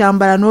kyo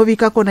ng'okyambala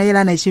n'obikako naye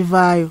era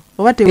nekivaayo.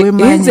 Oba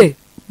teweemanyi.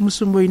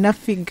 Musumba olina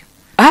figa.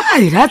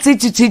 Era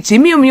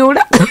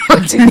kimyumyula.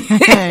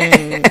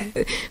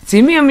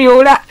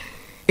 Kimyumyula.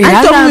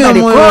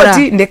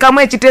 Koti ndekamu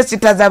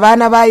ekitesitaza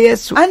abaana ba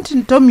Yesu. Anti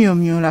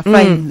ntomyumyula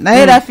fine.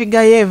 Naye era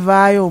figa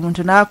yeevaayo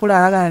omuntu n'akula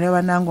alagana ne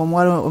bananga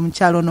omuwala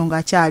omukyalo ono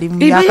ng'akyali mu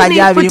myaka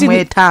gya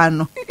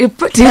 25.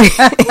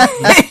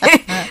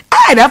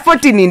 Era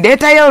 14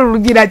 ndeetayo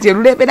olugira kye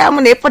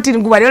luleberamu ne 14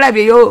 ngubali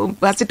olabyeyo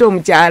pasita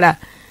omukyala.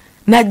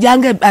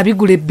 Najjange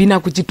abigula ebbina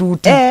ku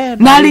kituuti.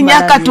 N'alinya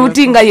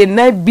akatuuti nga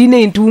yenna ebbina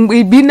entungu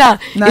ebbina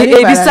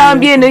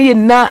ebisambi eno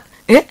yenna.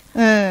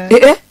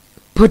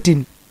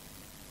 14.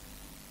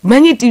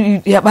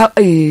 Manyiti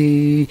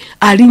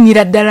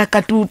alinyira ddala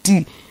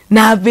katuuti.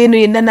 N'ava eno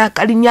yenna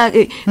n'akalinya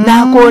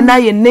n'akoona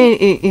yenna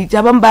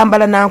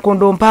kyabambambala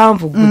n'ankondo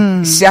mpanvu.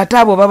 Ate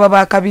abo baba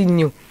bakabi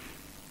nnyo.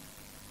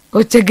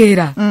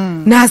 Otegeera.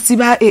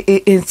 N'asiba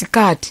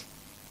ensikaati.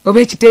 Oba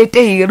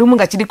ekiteeteeyi lumu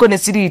nga kiriko ne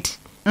siriiti.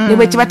 Ne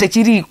bwe kiba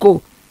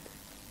tekiriiko.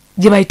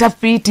 Gye bayita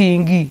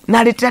fitting.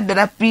 N'aleetera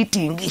ddala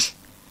fitting.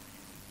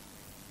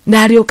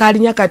 N'alyoka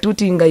alinya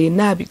katuuti nga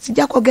yenna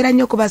sijja kwogera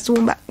nnyo ku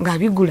basumba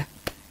ng'abigula.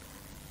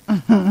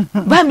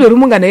 Bambi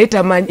olumu nga naye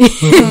tamanyi.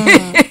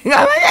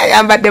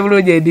 Ayambadde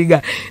bulungi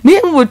endiga.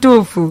 Naye mu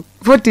butuufu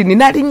 14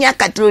 n'alinya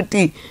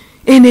katuuti.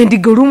 Eno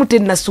endiga olumu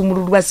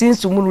tennasumululwa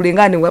sinsumulule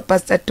nga ne wa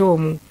Pastor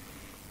Tom.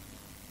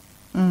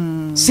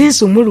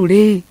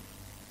 Sinsumulule.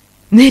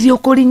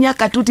 Neryoka olinya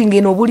katuuti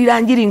ng'eno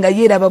obulira njiri nga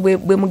yeeraba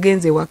bwe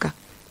mugenze waka.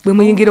 Bwe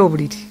muyingira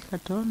obuliri.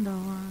 Katonda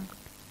wange.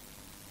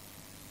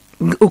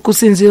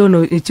 Okusinzira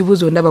ono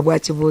ekibuuzo ndaba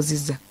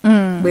bwakibuuzizza.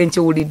 Bwe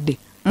nkiwulidde.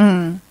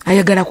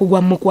 Ayagala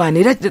kugwa mukwana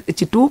era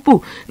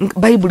kituufu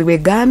Bayibuli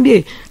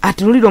bwegambye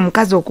atunulira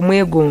omukazi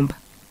okumwegomba.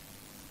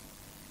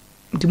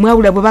 Nti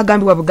mwawula bwe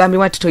bagambibwa bugambi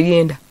wati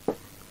toyenda.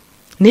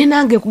 Naye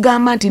nange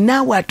kugamba nti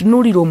naawe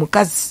atunulira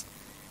omukazi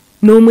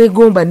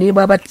n'omwegomba ne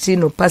baba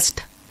tsino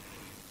pastor.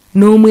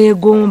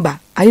 N'omwegomba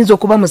ayinza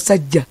okuba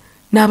musajja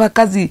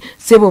n'abakazi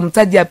sebo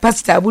omusajja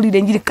pastor abulira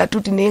enjiri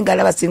katuuti naye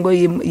ng'alaba singa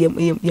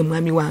ye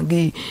mwami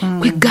wange.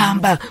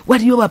 Kwegamba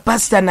waliyo ba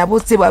pastor nabo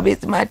sebo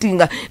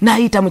abeesimatinga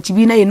n'ayita mu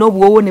kibiina ye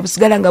n'obuwowo ne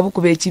busigala nga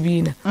bukuba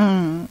ekibiina.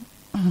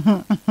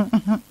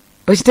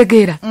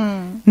 Okitegeera?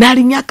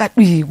 N'alinya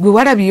gwe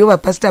walabiyo ba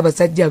pastor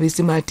abasajja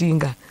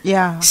abeesimatinga.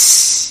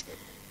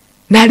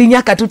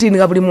 N'alinya katuuti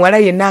nga buli muwala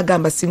yenna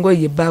agamba singa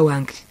ye bba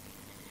wange.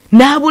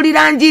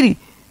 N'abulira njiri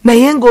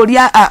naye ng'oli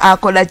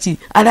akola ki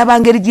alaba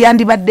ngeri gye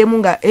yandibaddemu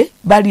nga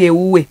bali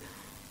ewuwe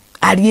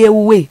ali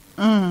ewuwe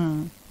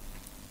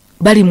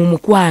bali mu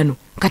mukwano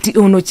kati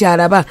ono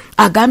kyalaba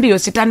agambye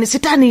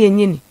sitaani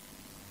yennyini.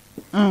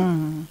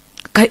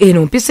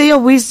 Eno mpiseyo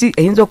obuyisi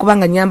eyinza okuba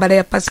nga nyambala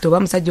ya pasita oba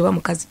musajja oba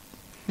mukazi.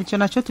 Ekyo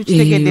nakyo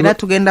tukitegedde era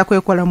tugenda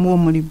kwekolamu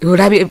omulimu.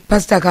 Olabe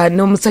pasita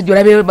n'omusajja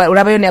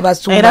olabayo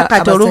n'abasumba era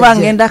kati oluba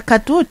ngenda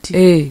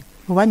katuuti.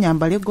 Oba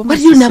nyambale gomba.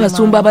 Bali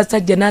n'abasumba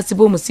abasajja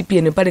n'asiba omusipi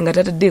eno pale nga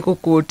tataddeeko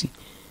kooti.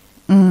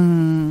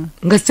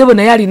 Nga sebo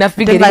naye alina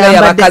figeringa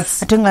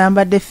y'abakazi. Ate nga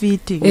yambadde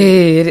fiiti.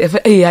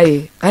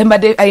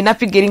 Ayambadde alina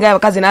figeringa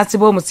y'abakazi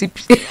n'asiba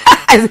omusipi.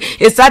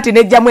 Esaati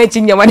n'ejjamu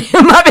ekinnyama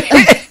n'emabe.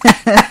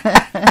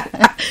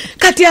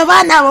 Kati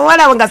abaana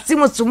abawala nga si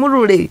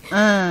musumulule.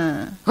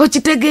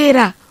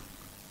 Okitegeera.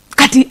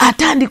 Kati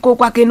atandika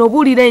okwaka eno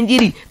obuulira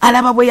enjiri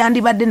alaba bwe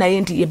yandibadde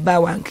naye nti ye bba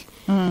wange.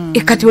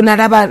 Kati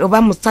onalaba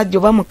oba musajja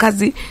oba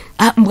mukazi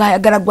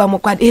mbwayagala gwa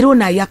mukwano era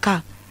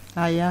onayaka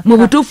mu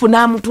butuufu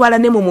n'amutwala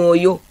ne mu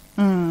mwoyo.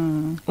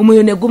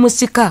 Omwoyo ne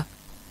gumusika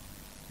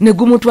ne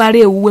gumutwala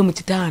ewuwe mu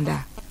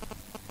kitanda.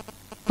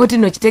 Poti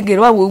no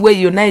kitegeera wawuwe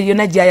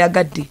yonna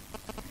gy'ayagadde.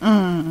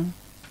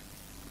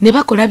 Ne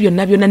bakola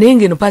byonna naye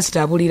ng'eno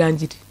pasita abulira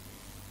njiri.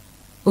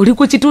 Oli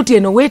ku kituuti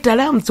eno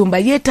weetala Musumba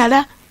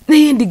yeetala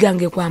naye endiga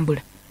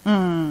ng'ekwambula.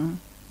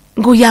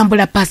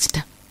 Ng'oyambula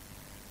pasita.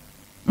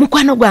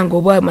 Mukwano gwange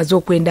oba amaze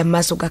okwenda mu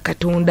maaso ga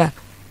Katonda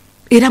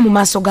era mu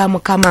maaso ga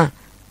Mukama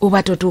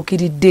oba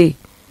totuukiridde.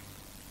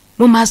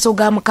 Mu maaso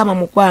ga Mukama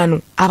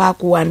mukwano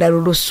abakuwanda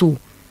lulusu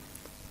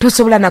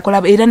tosobola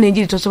nakola era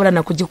n'enjiri tosobola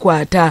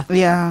nakugikwata.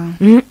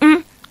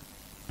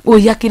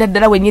 Oyakira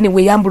ddala wennyini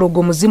weyambula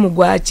ogwo muzimu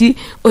gwaki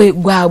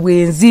gwa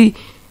bwenzi.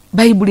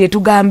 Bayibuli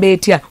etugamba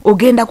etya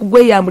ogenda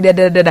kugweyambulira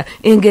ddala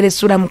Engero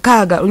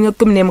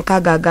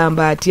 6:16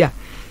 agamba atya.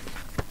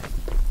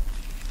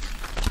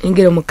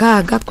 Engero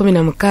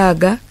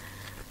 6:16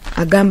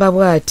 agamba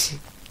bwati.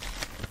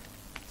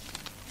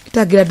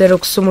 Tagira ddala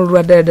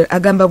okusumululwa ddala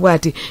agamba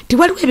bwati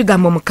tiwaliwo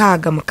ebigambo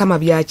 6 Mukama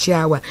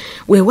byakyawa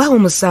weewaawo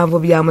 7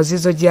 bya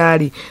muzizo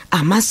gyali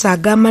amaaso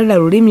agamalala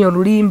lulimi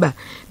olulimba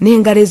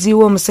n'engalo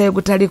eziyiwa omusaayi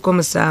gutaliko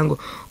musango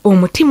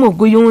omutima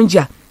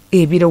oguyunja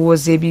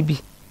ebirowoozo ebibi.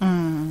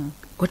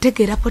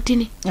 otegeera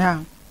potini Yeah.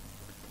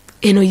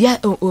 eno ya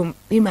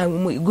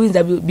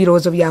guyinza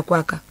birowoozo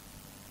byakwaka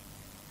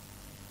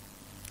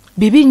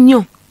bibi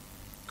nnyo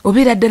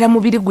obeera ddala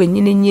mubiri gwe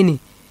nnyini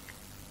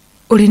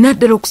olina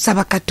ddala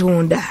okusaba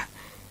Katonda.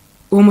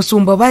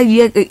 Omusumba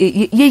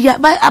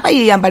aba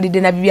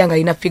yeyambalidde na bibya nga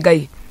alina figa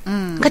ye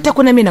nga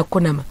takunamye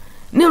nakunama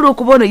naye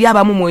olw'okuba ono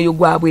yabamu mwoyo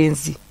gwa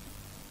bwenzi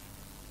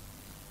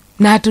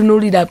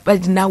n'atunuulira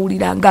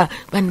n'awulira nga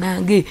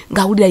bannange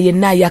ng'awulira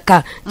yenna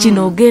ayaka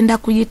kino ogenda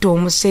kuyita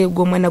omuseeyo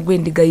gw'omwana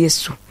gw'endiga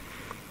Yesu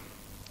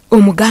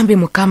omugambe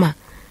Mukama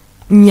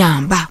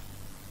nyamba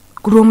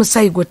ku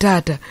lw'omusayi gwo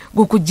taata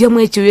gukuggyemu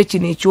ekyoyo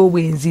kino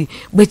eky'obwenzi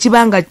bwe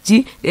kibanga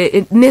ki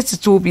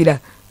nesisuubira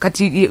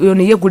kati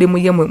ono yegule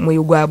muye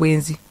mwoyo gwa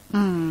bwenzi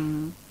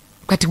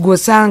kati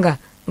gwosanga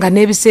nga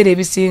n'ebiseera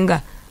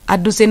ebisinga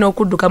adduse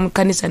n'okudduka mu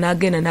kanisa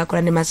n'agenda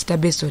n'akola ne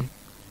masturbation.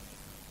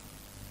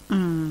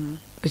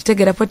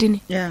 Okitegeera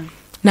potini? Yeah.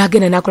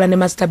 N'agenda n'akola ne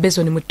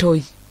masturbation mu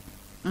toyi.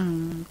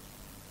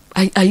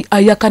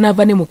 Ayaka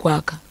n'ava ne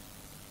mukwaka.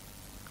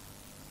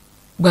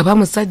 Bw'aba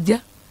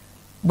musajja,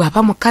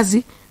 bw'aba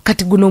mukazi,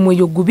 kati guno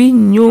omwoyo gubi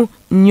nnyo.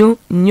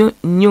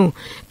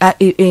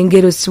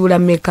 Engero sula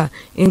meka,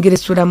 engero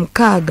sula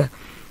mukaaga.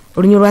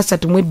 Olunyo lwa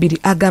 32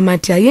 agamba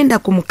nti ayenda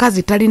ku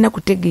mukazi talina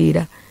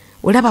kutegeera.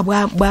 Olaba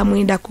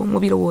bwamwendako mu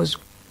birowoozo.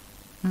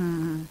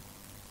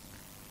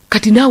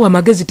 Kati naawe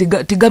amagezi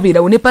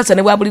tigabeerawo ne pasa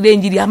ne bwabulira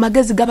enjiri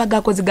amagezi gaba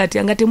gakoze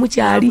gatya nga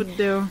temukyali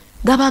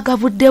gaba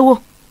gavuddewo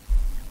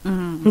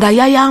nga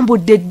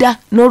yayambudde dda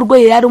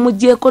n'olugoye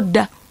yalumugyeko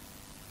dda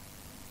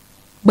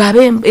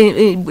bw'abe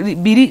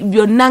biri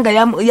byonna nga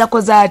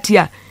yakoze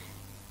atya.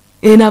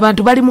 Eno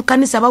abantu bali mu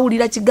kanisa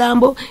bawulira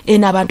kigambo,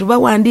 eno abantu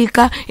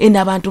bawandiika, eno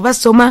abantu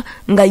basoma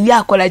nga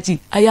yakola ki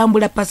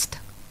ayambula pasita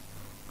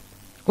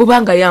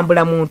oba nga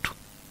ayambula muntu.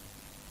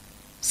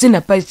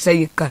 Sina pasita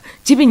yekka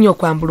kibi nnyo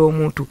okwambula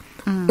omuntu.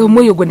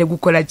 Omwoyo gwe ne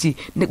gukola ki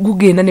ne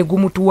gugenda ne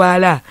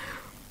gumutwala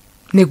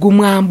ne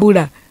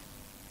gumwambula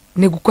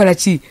ne gukola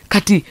ki.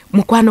 Kati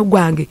mukwano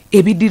gwange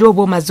ebiddira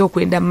oba omaze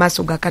okwenda mu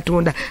maaso ga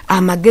Katonda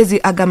amagezi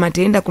agamba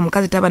nti yenda ku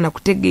mukazi taba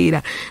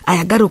nakutegeera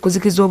ayagala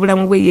okuzikiza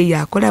obulamu bwe ye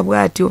yakola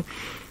bw'atyo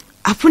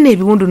afuna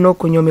ebiwundu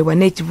n'okunyomebwa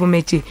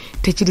n'ekivume kye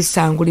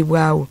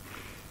tekirisangulibwawo.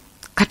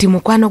 Kati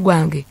mukwano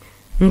gwange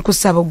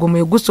nkusaba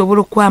ogomwe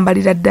gusobola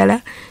okwambalira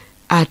ddala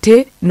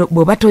ate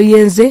bw'oba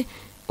toyenze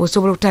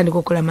osobola okutandika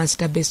okukola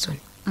masturbation.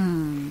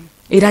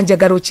 Era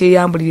njagala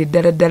okyeyambulire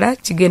ddala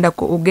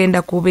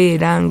ogenda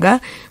kubeeranga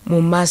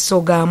mu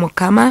maaso ga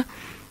Mukama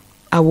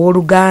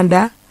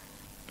aw'oluganda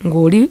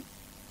ng'oli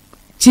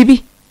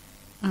kibi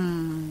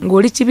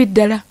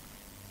ddala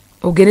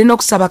ogende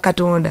n'okusaba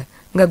Katonda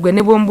nga gwe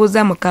ne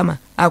bw'ombuuza Mukama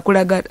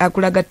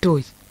akulaga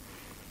toyi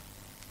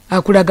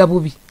akulaga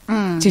bubi.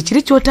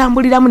 Kikiri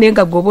kyotambuliramu naye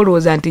nga gwe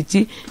olowooza nti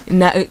ki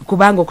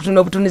kubanga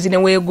okutunda obutunuzi ne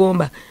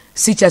weegomba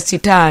si kya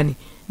sitaani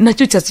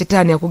nakyo kya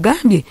sitaani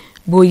akugambye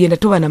bw'oyenda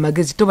toba na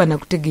magezi toba na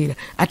kutegeera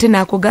ate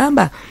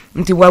n'akugamba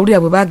nti wawulira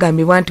bwe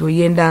bagambibwa nti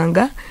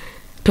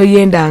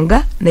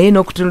toyendanga naye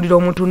n'okutunulira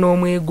omuntu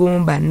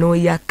n'omwegomba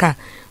n'oyaka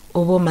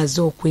oba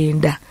omaze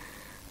okwenda.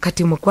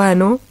 Kati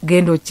mukwano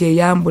genda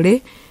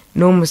okyeyambule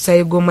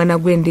n'omusayi gw'omwana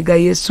gw'endiga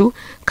Yesu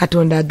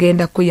Katonda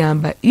agenda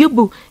kuyamba.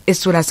 Yobu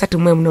essula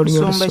 31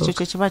 n'olunyo olusoka. Ekyo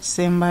kye kiba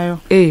kisembayo.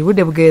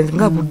 Budde bugenzi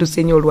nga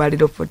budduse nnyo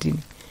olwaliro 14.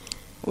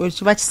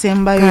 Kiba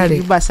kisembayo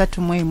Yobu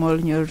 31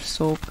 olunyo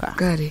olusooka.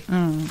 Kale.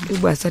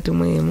 Yobu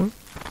 31.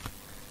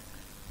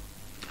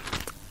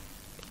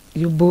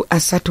 Yobu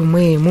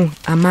 31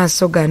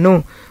 amaaso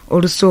gano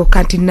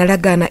olusooka nti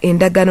nalagaana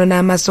endagaano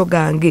n'amaaso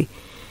gange.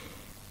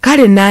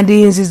 Kale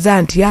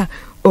nandiyinziza ntya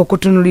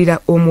okutunulira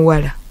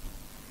omuwala.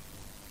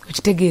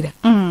 Okitegeera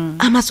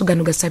amaaso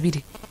gano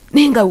gasabire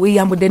naye nga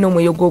weeyambudde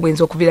n'omwoyo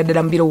gw'obwenzi okubira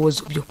ddala mu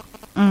birowoozo byo.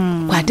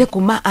 Kwate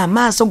kuma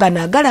amaaso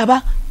gano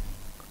agalaba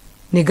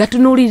ne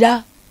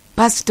gatunulira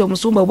pasita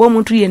omusumba oba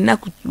omuntu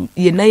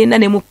yenna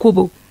ne mu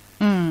kkubo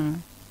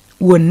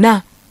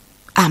wonna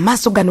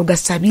amaaso gano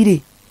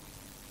gasabire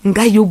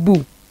nga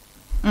Yobu.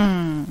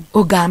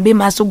 Ogambe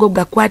maaso go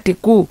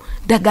gakwateko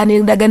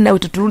ndagana nawe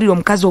tutunulira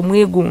omukazi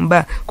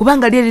omwegomba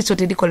kubanga lyeriso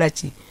terikola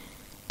ki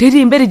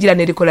terimbere gira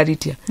nerikola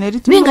litya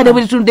ninga ne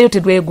bwe litundeyo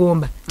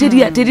tetwegomba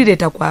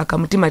terireeta kwaka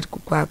mutima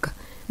kwaka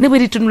ne bwe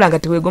litunula nga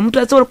tewegomba omuntu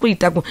asobola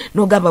okuyitako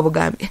n'ogamba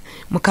bugambe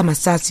Mukama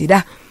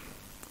saasira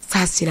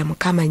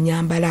Mukama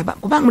nyambala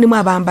kubanga mulimu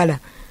abambala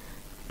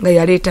nga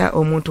yaleeta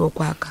omuntu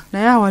okwaka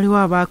naye waliwo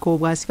abaako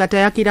obwasi kati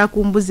ayakira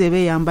ku mbuzi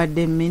ebe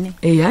yambadde emmene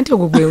anti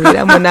ogwo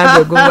gweweramu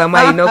nange ogombamu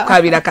alina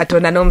okukabira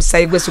Katonda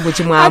n'omusayi gwe si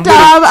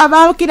gukimwambula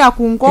abakira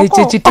ku nkoko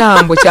ekyo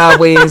kitambo kya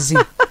bwenzi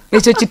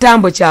ekyo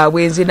kitambo kya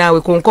bwenzi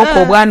naawe ku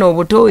nkoko obwana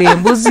obuto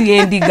embuzi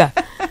endiga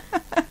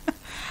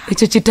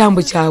ekyo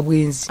kitambo kya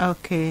bwenzi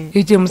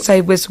ekyo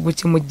omusayi gwe si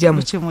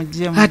gukimugjamu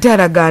ate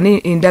alagaane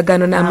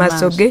endagaano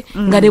n'amaaso ge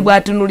nga ne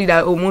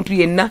bw'atunulira omuntu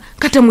yenna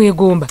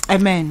katamwegomba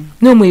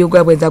n'omwoyo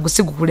gwa bwenzi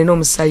agusigukule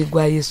n'omusayi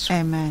gwa Yesu.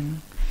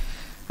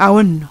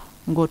 Awo nno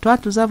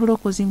ng'otwatuza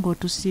bulokozi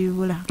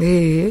ng'otusiibula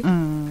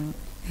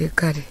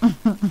kale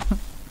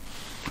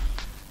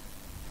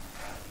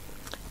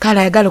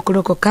kala ayagala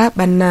okulokoka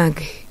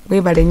bannange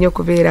mwebale nnyo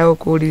okubeerawo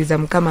okuwuliriza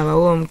mukama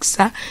abawa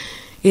omukisa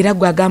era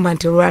gwagamba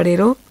nti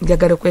olwaleero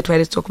njagala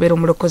okwetwalisa okubeera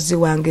omulokozi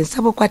wange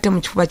nsaba okwate mu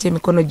kifuba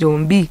ky'emikono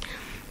gyombi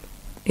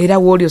era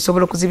wooli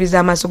osobola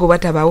okuzibiza amaaso go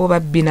batabawo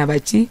babbi na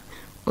baki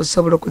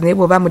osobola naye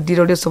bw'oba mu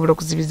ddiro oli osobola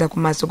okuzibiza ku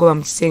maaso go ba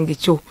mu kisenge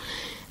kyo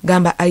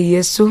gamba ayi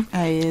Yesu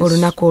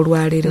olunaku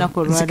olwaleero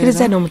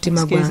nzikiriza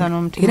n'omutima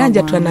gwange era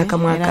njatula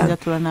n'akamwa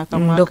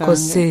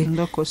kange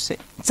ndokose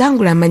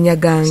zangula amanya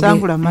gange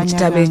mu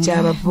kitabo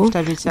ekyabavu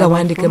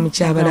gawandike mu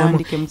kyabalamu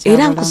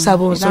era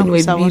nkusaba onsonyiwa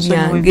ebibi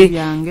byange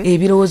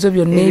ebirowoozo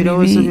byonna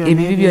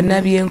ebibi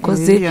byonna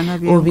byenkoze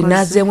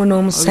obinaazeemu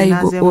n'omusayi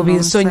gwo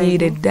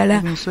obinsonyiire ddala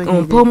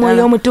ompa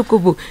omwoyo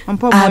omutukuvu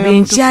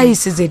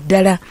abenkyayisize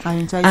ddala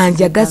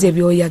anjagaze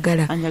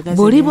byoyagala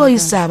bw'oliba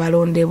oyisa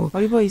abalonde bo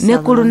ne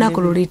ku lunaku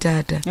luli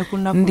taata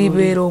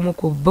ndibeera omu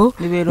ku bo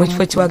mu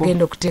kifo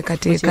kiwagenda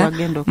okuteekateeka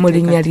mu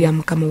linnya lya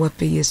mukama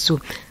waffe Yesu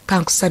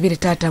kankusabire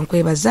taata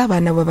nkwebaza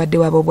abaana babadde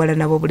wabo obwala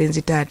nabo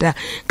obulenzi taata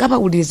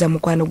kabawuliriza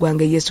mukwano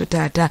gwange Yesu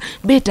taata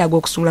beetaaga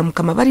okusuula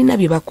mukama balina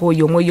bye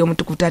bakooye omwoyo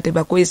omutukuvu taata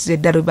bakooyesize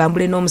eddala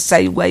bambule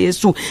n'omusayi gwa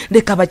Yesu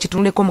leka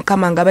bakitunuleko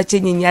mukama nga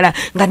bakyenyinyala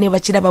nga ne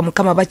bakiraba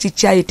mukama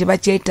bakikyaye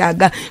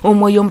tebakyetaaga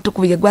omwoyo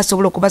omutukuvu ye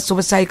gwasobola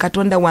okubasobosaayi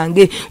katonda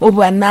wange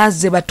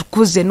obwanaaze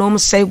batukuze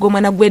n'omusayi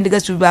gw'omwana gw'endiga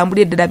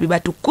bambule eddala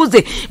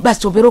bibatukuze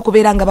basobole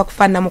okubeera nga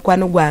bakufaanana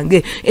mukwano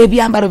gwange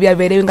ebyambalo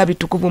byabeereyo nga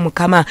bitukuvu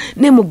mukama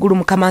ne mu ggulu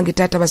mukama wange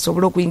taata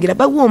basobola okuyingira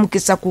bawa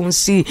omukisa ku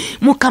nsi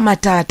mukama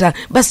taata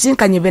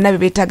basinkanye bena bye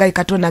beetaaga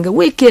katonda wange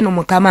wiiki eno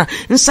mukama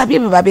nsabye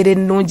bye babeere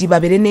nnungi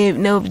babeere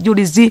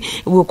n'obujulizi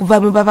okuva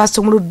mu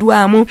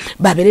babasomuluddwamu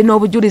babeere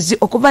n'obujulizi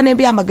okuva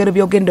n'ebyamagero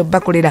byogenda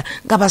bakolera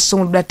nga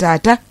basomuluddwa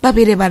taata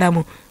babeere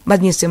balamu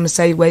banyise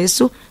musayi gwa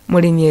Yesu mu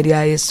linnya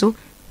erya Yesu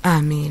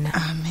amiina.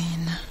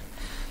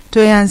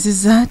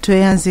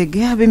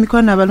 tweyanzige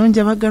ab'emikono abalungi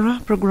abagalwa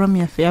puroguramu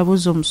yaffe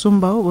yabuuza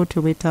omusumba wo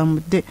bwotyo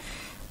bwetambudde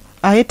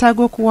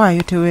ayetaaga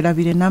okuwaayo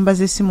teweerabire namba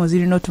z'essimu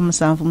ziri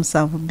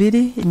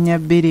 0772 endala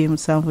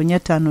 07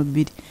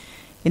 98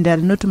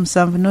 endala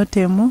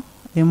 07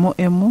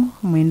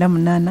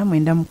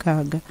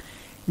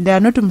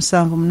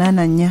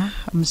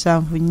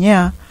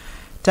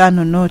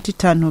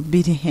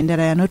 54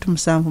 endala ya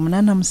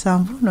 07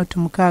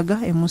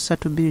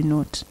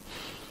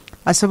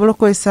 asobola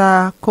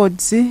okukozesa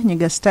codes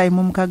nyiga star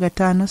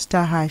 *5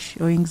 star hash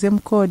oyingize mu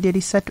code eri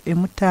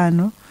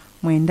 3M5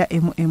 mwenda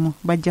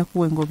bajja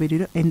kuwa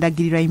engoberero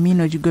endagiriro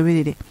imino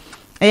gigoberere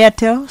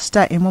Airtel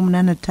star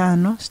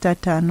M85 star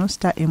 5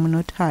 star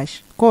M0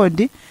 hash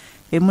code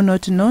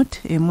M0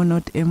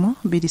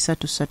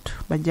 233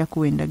 bajja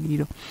kuwa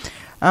endagiriro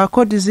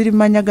code ziri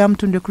manya ga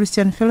Mutundwe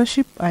Christian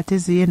Fellowship ate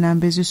ziye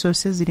namba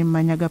ezisoose ziri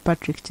manya ga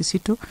Patrick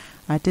KISITU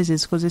ate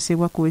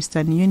zikozesebwa ku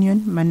Western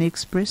Union Money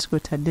Express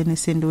kotadde ne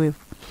Sendwave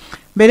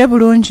mbere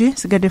bulungi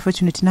sigadde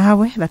fortunate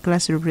nawe la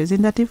class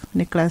representative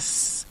ne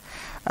class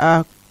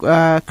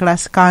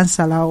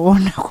counselor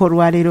ona ko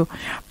lwalero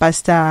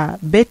Pastor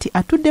Betty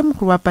atuddemu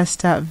ku lwa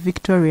Pastor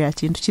Victoria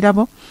Kintu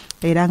Kirabo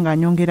era nga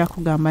anyongera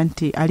kugamba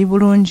nti ali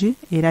bulungi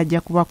era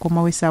ajja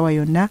kubakomawo essaawa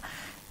yonna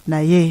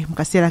naye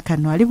mukaseera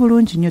kano ali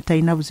bulungi nnyo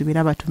talina buzibu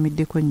era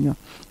batumiddeko nnyo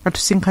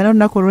katusinkana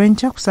olunaku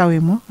lw'enkya ku ssaawa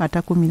emu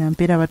atakumira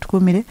mpeera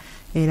batukumire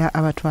era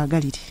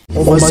abatwagalire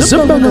omaze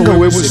ebbanga nga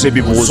weebuuza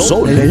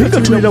ebibuuzo naye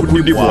nga tulina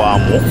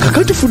kuddibwamu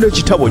kakati funa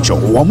ekitabo kyo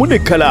wamu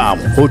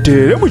n'ekkalaamu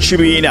oteere mu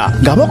kibiina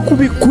nga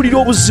bakubikkulira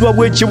obuziba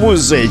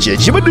bw'ekibuuzo ekyo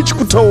ekibadde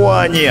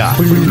kikutawaanya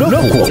buli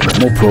lunaku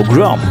mu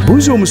puroguramu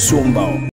buuza omusumba.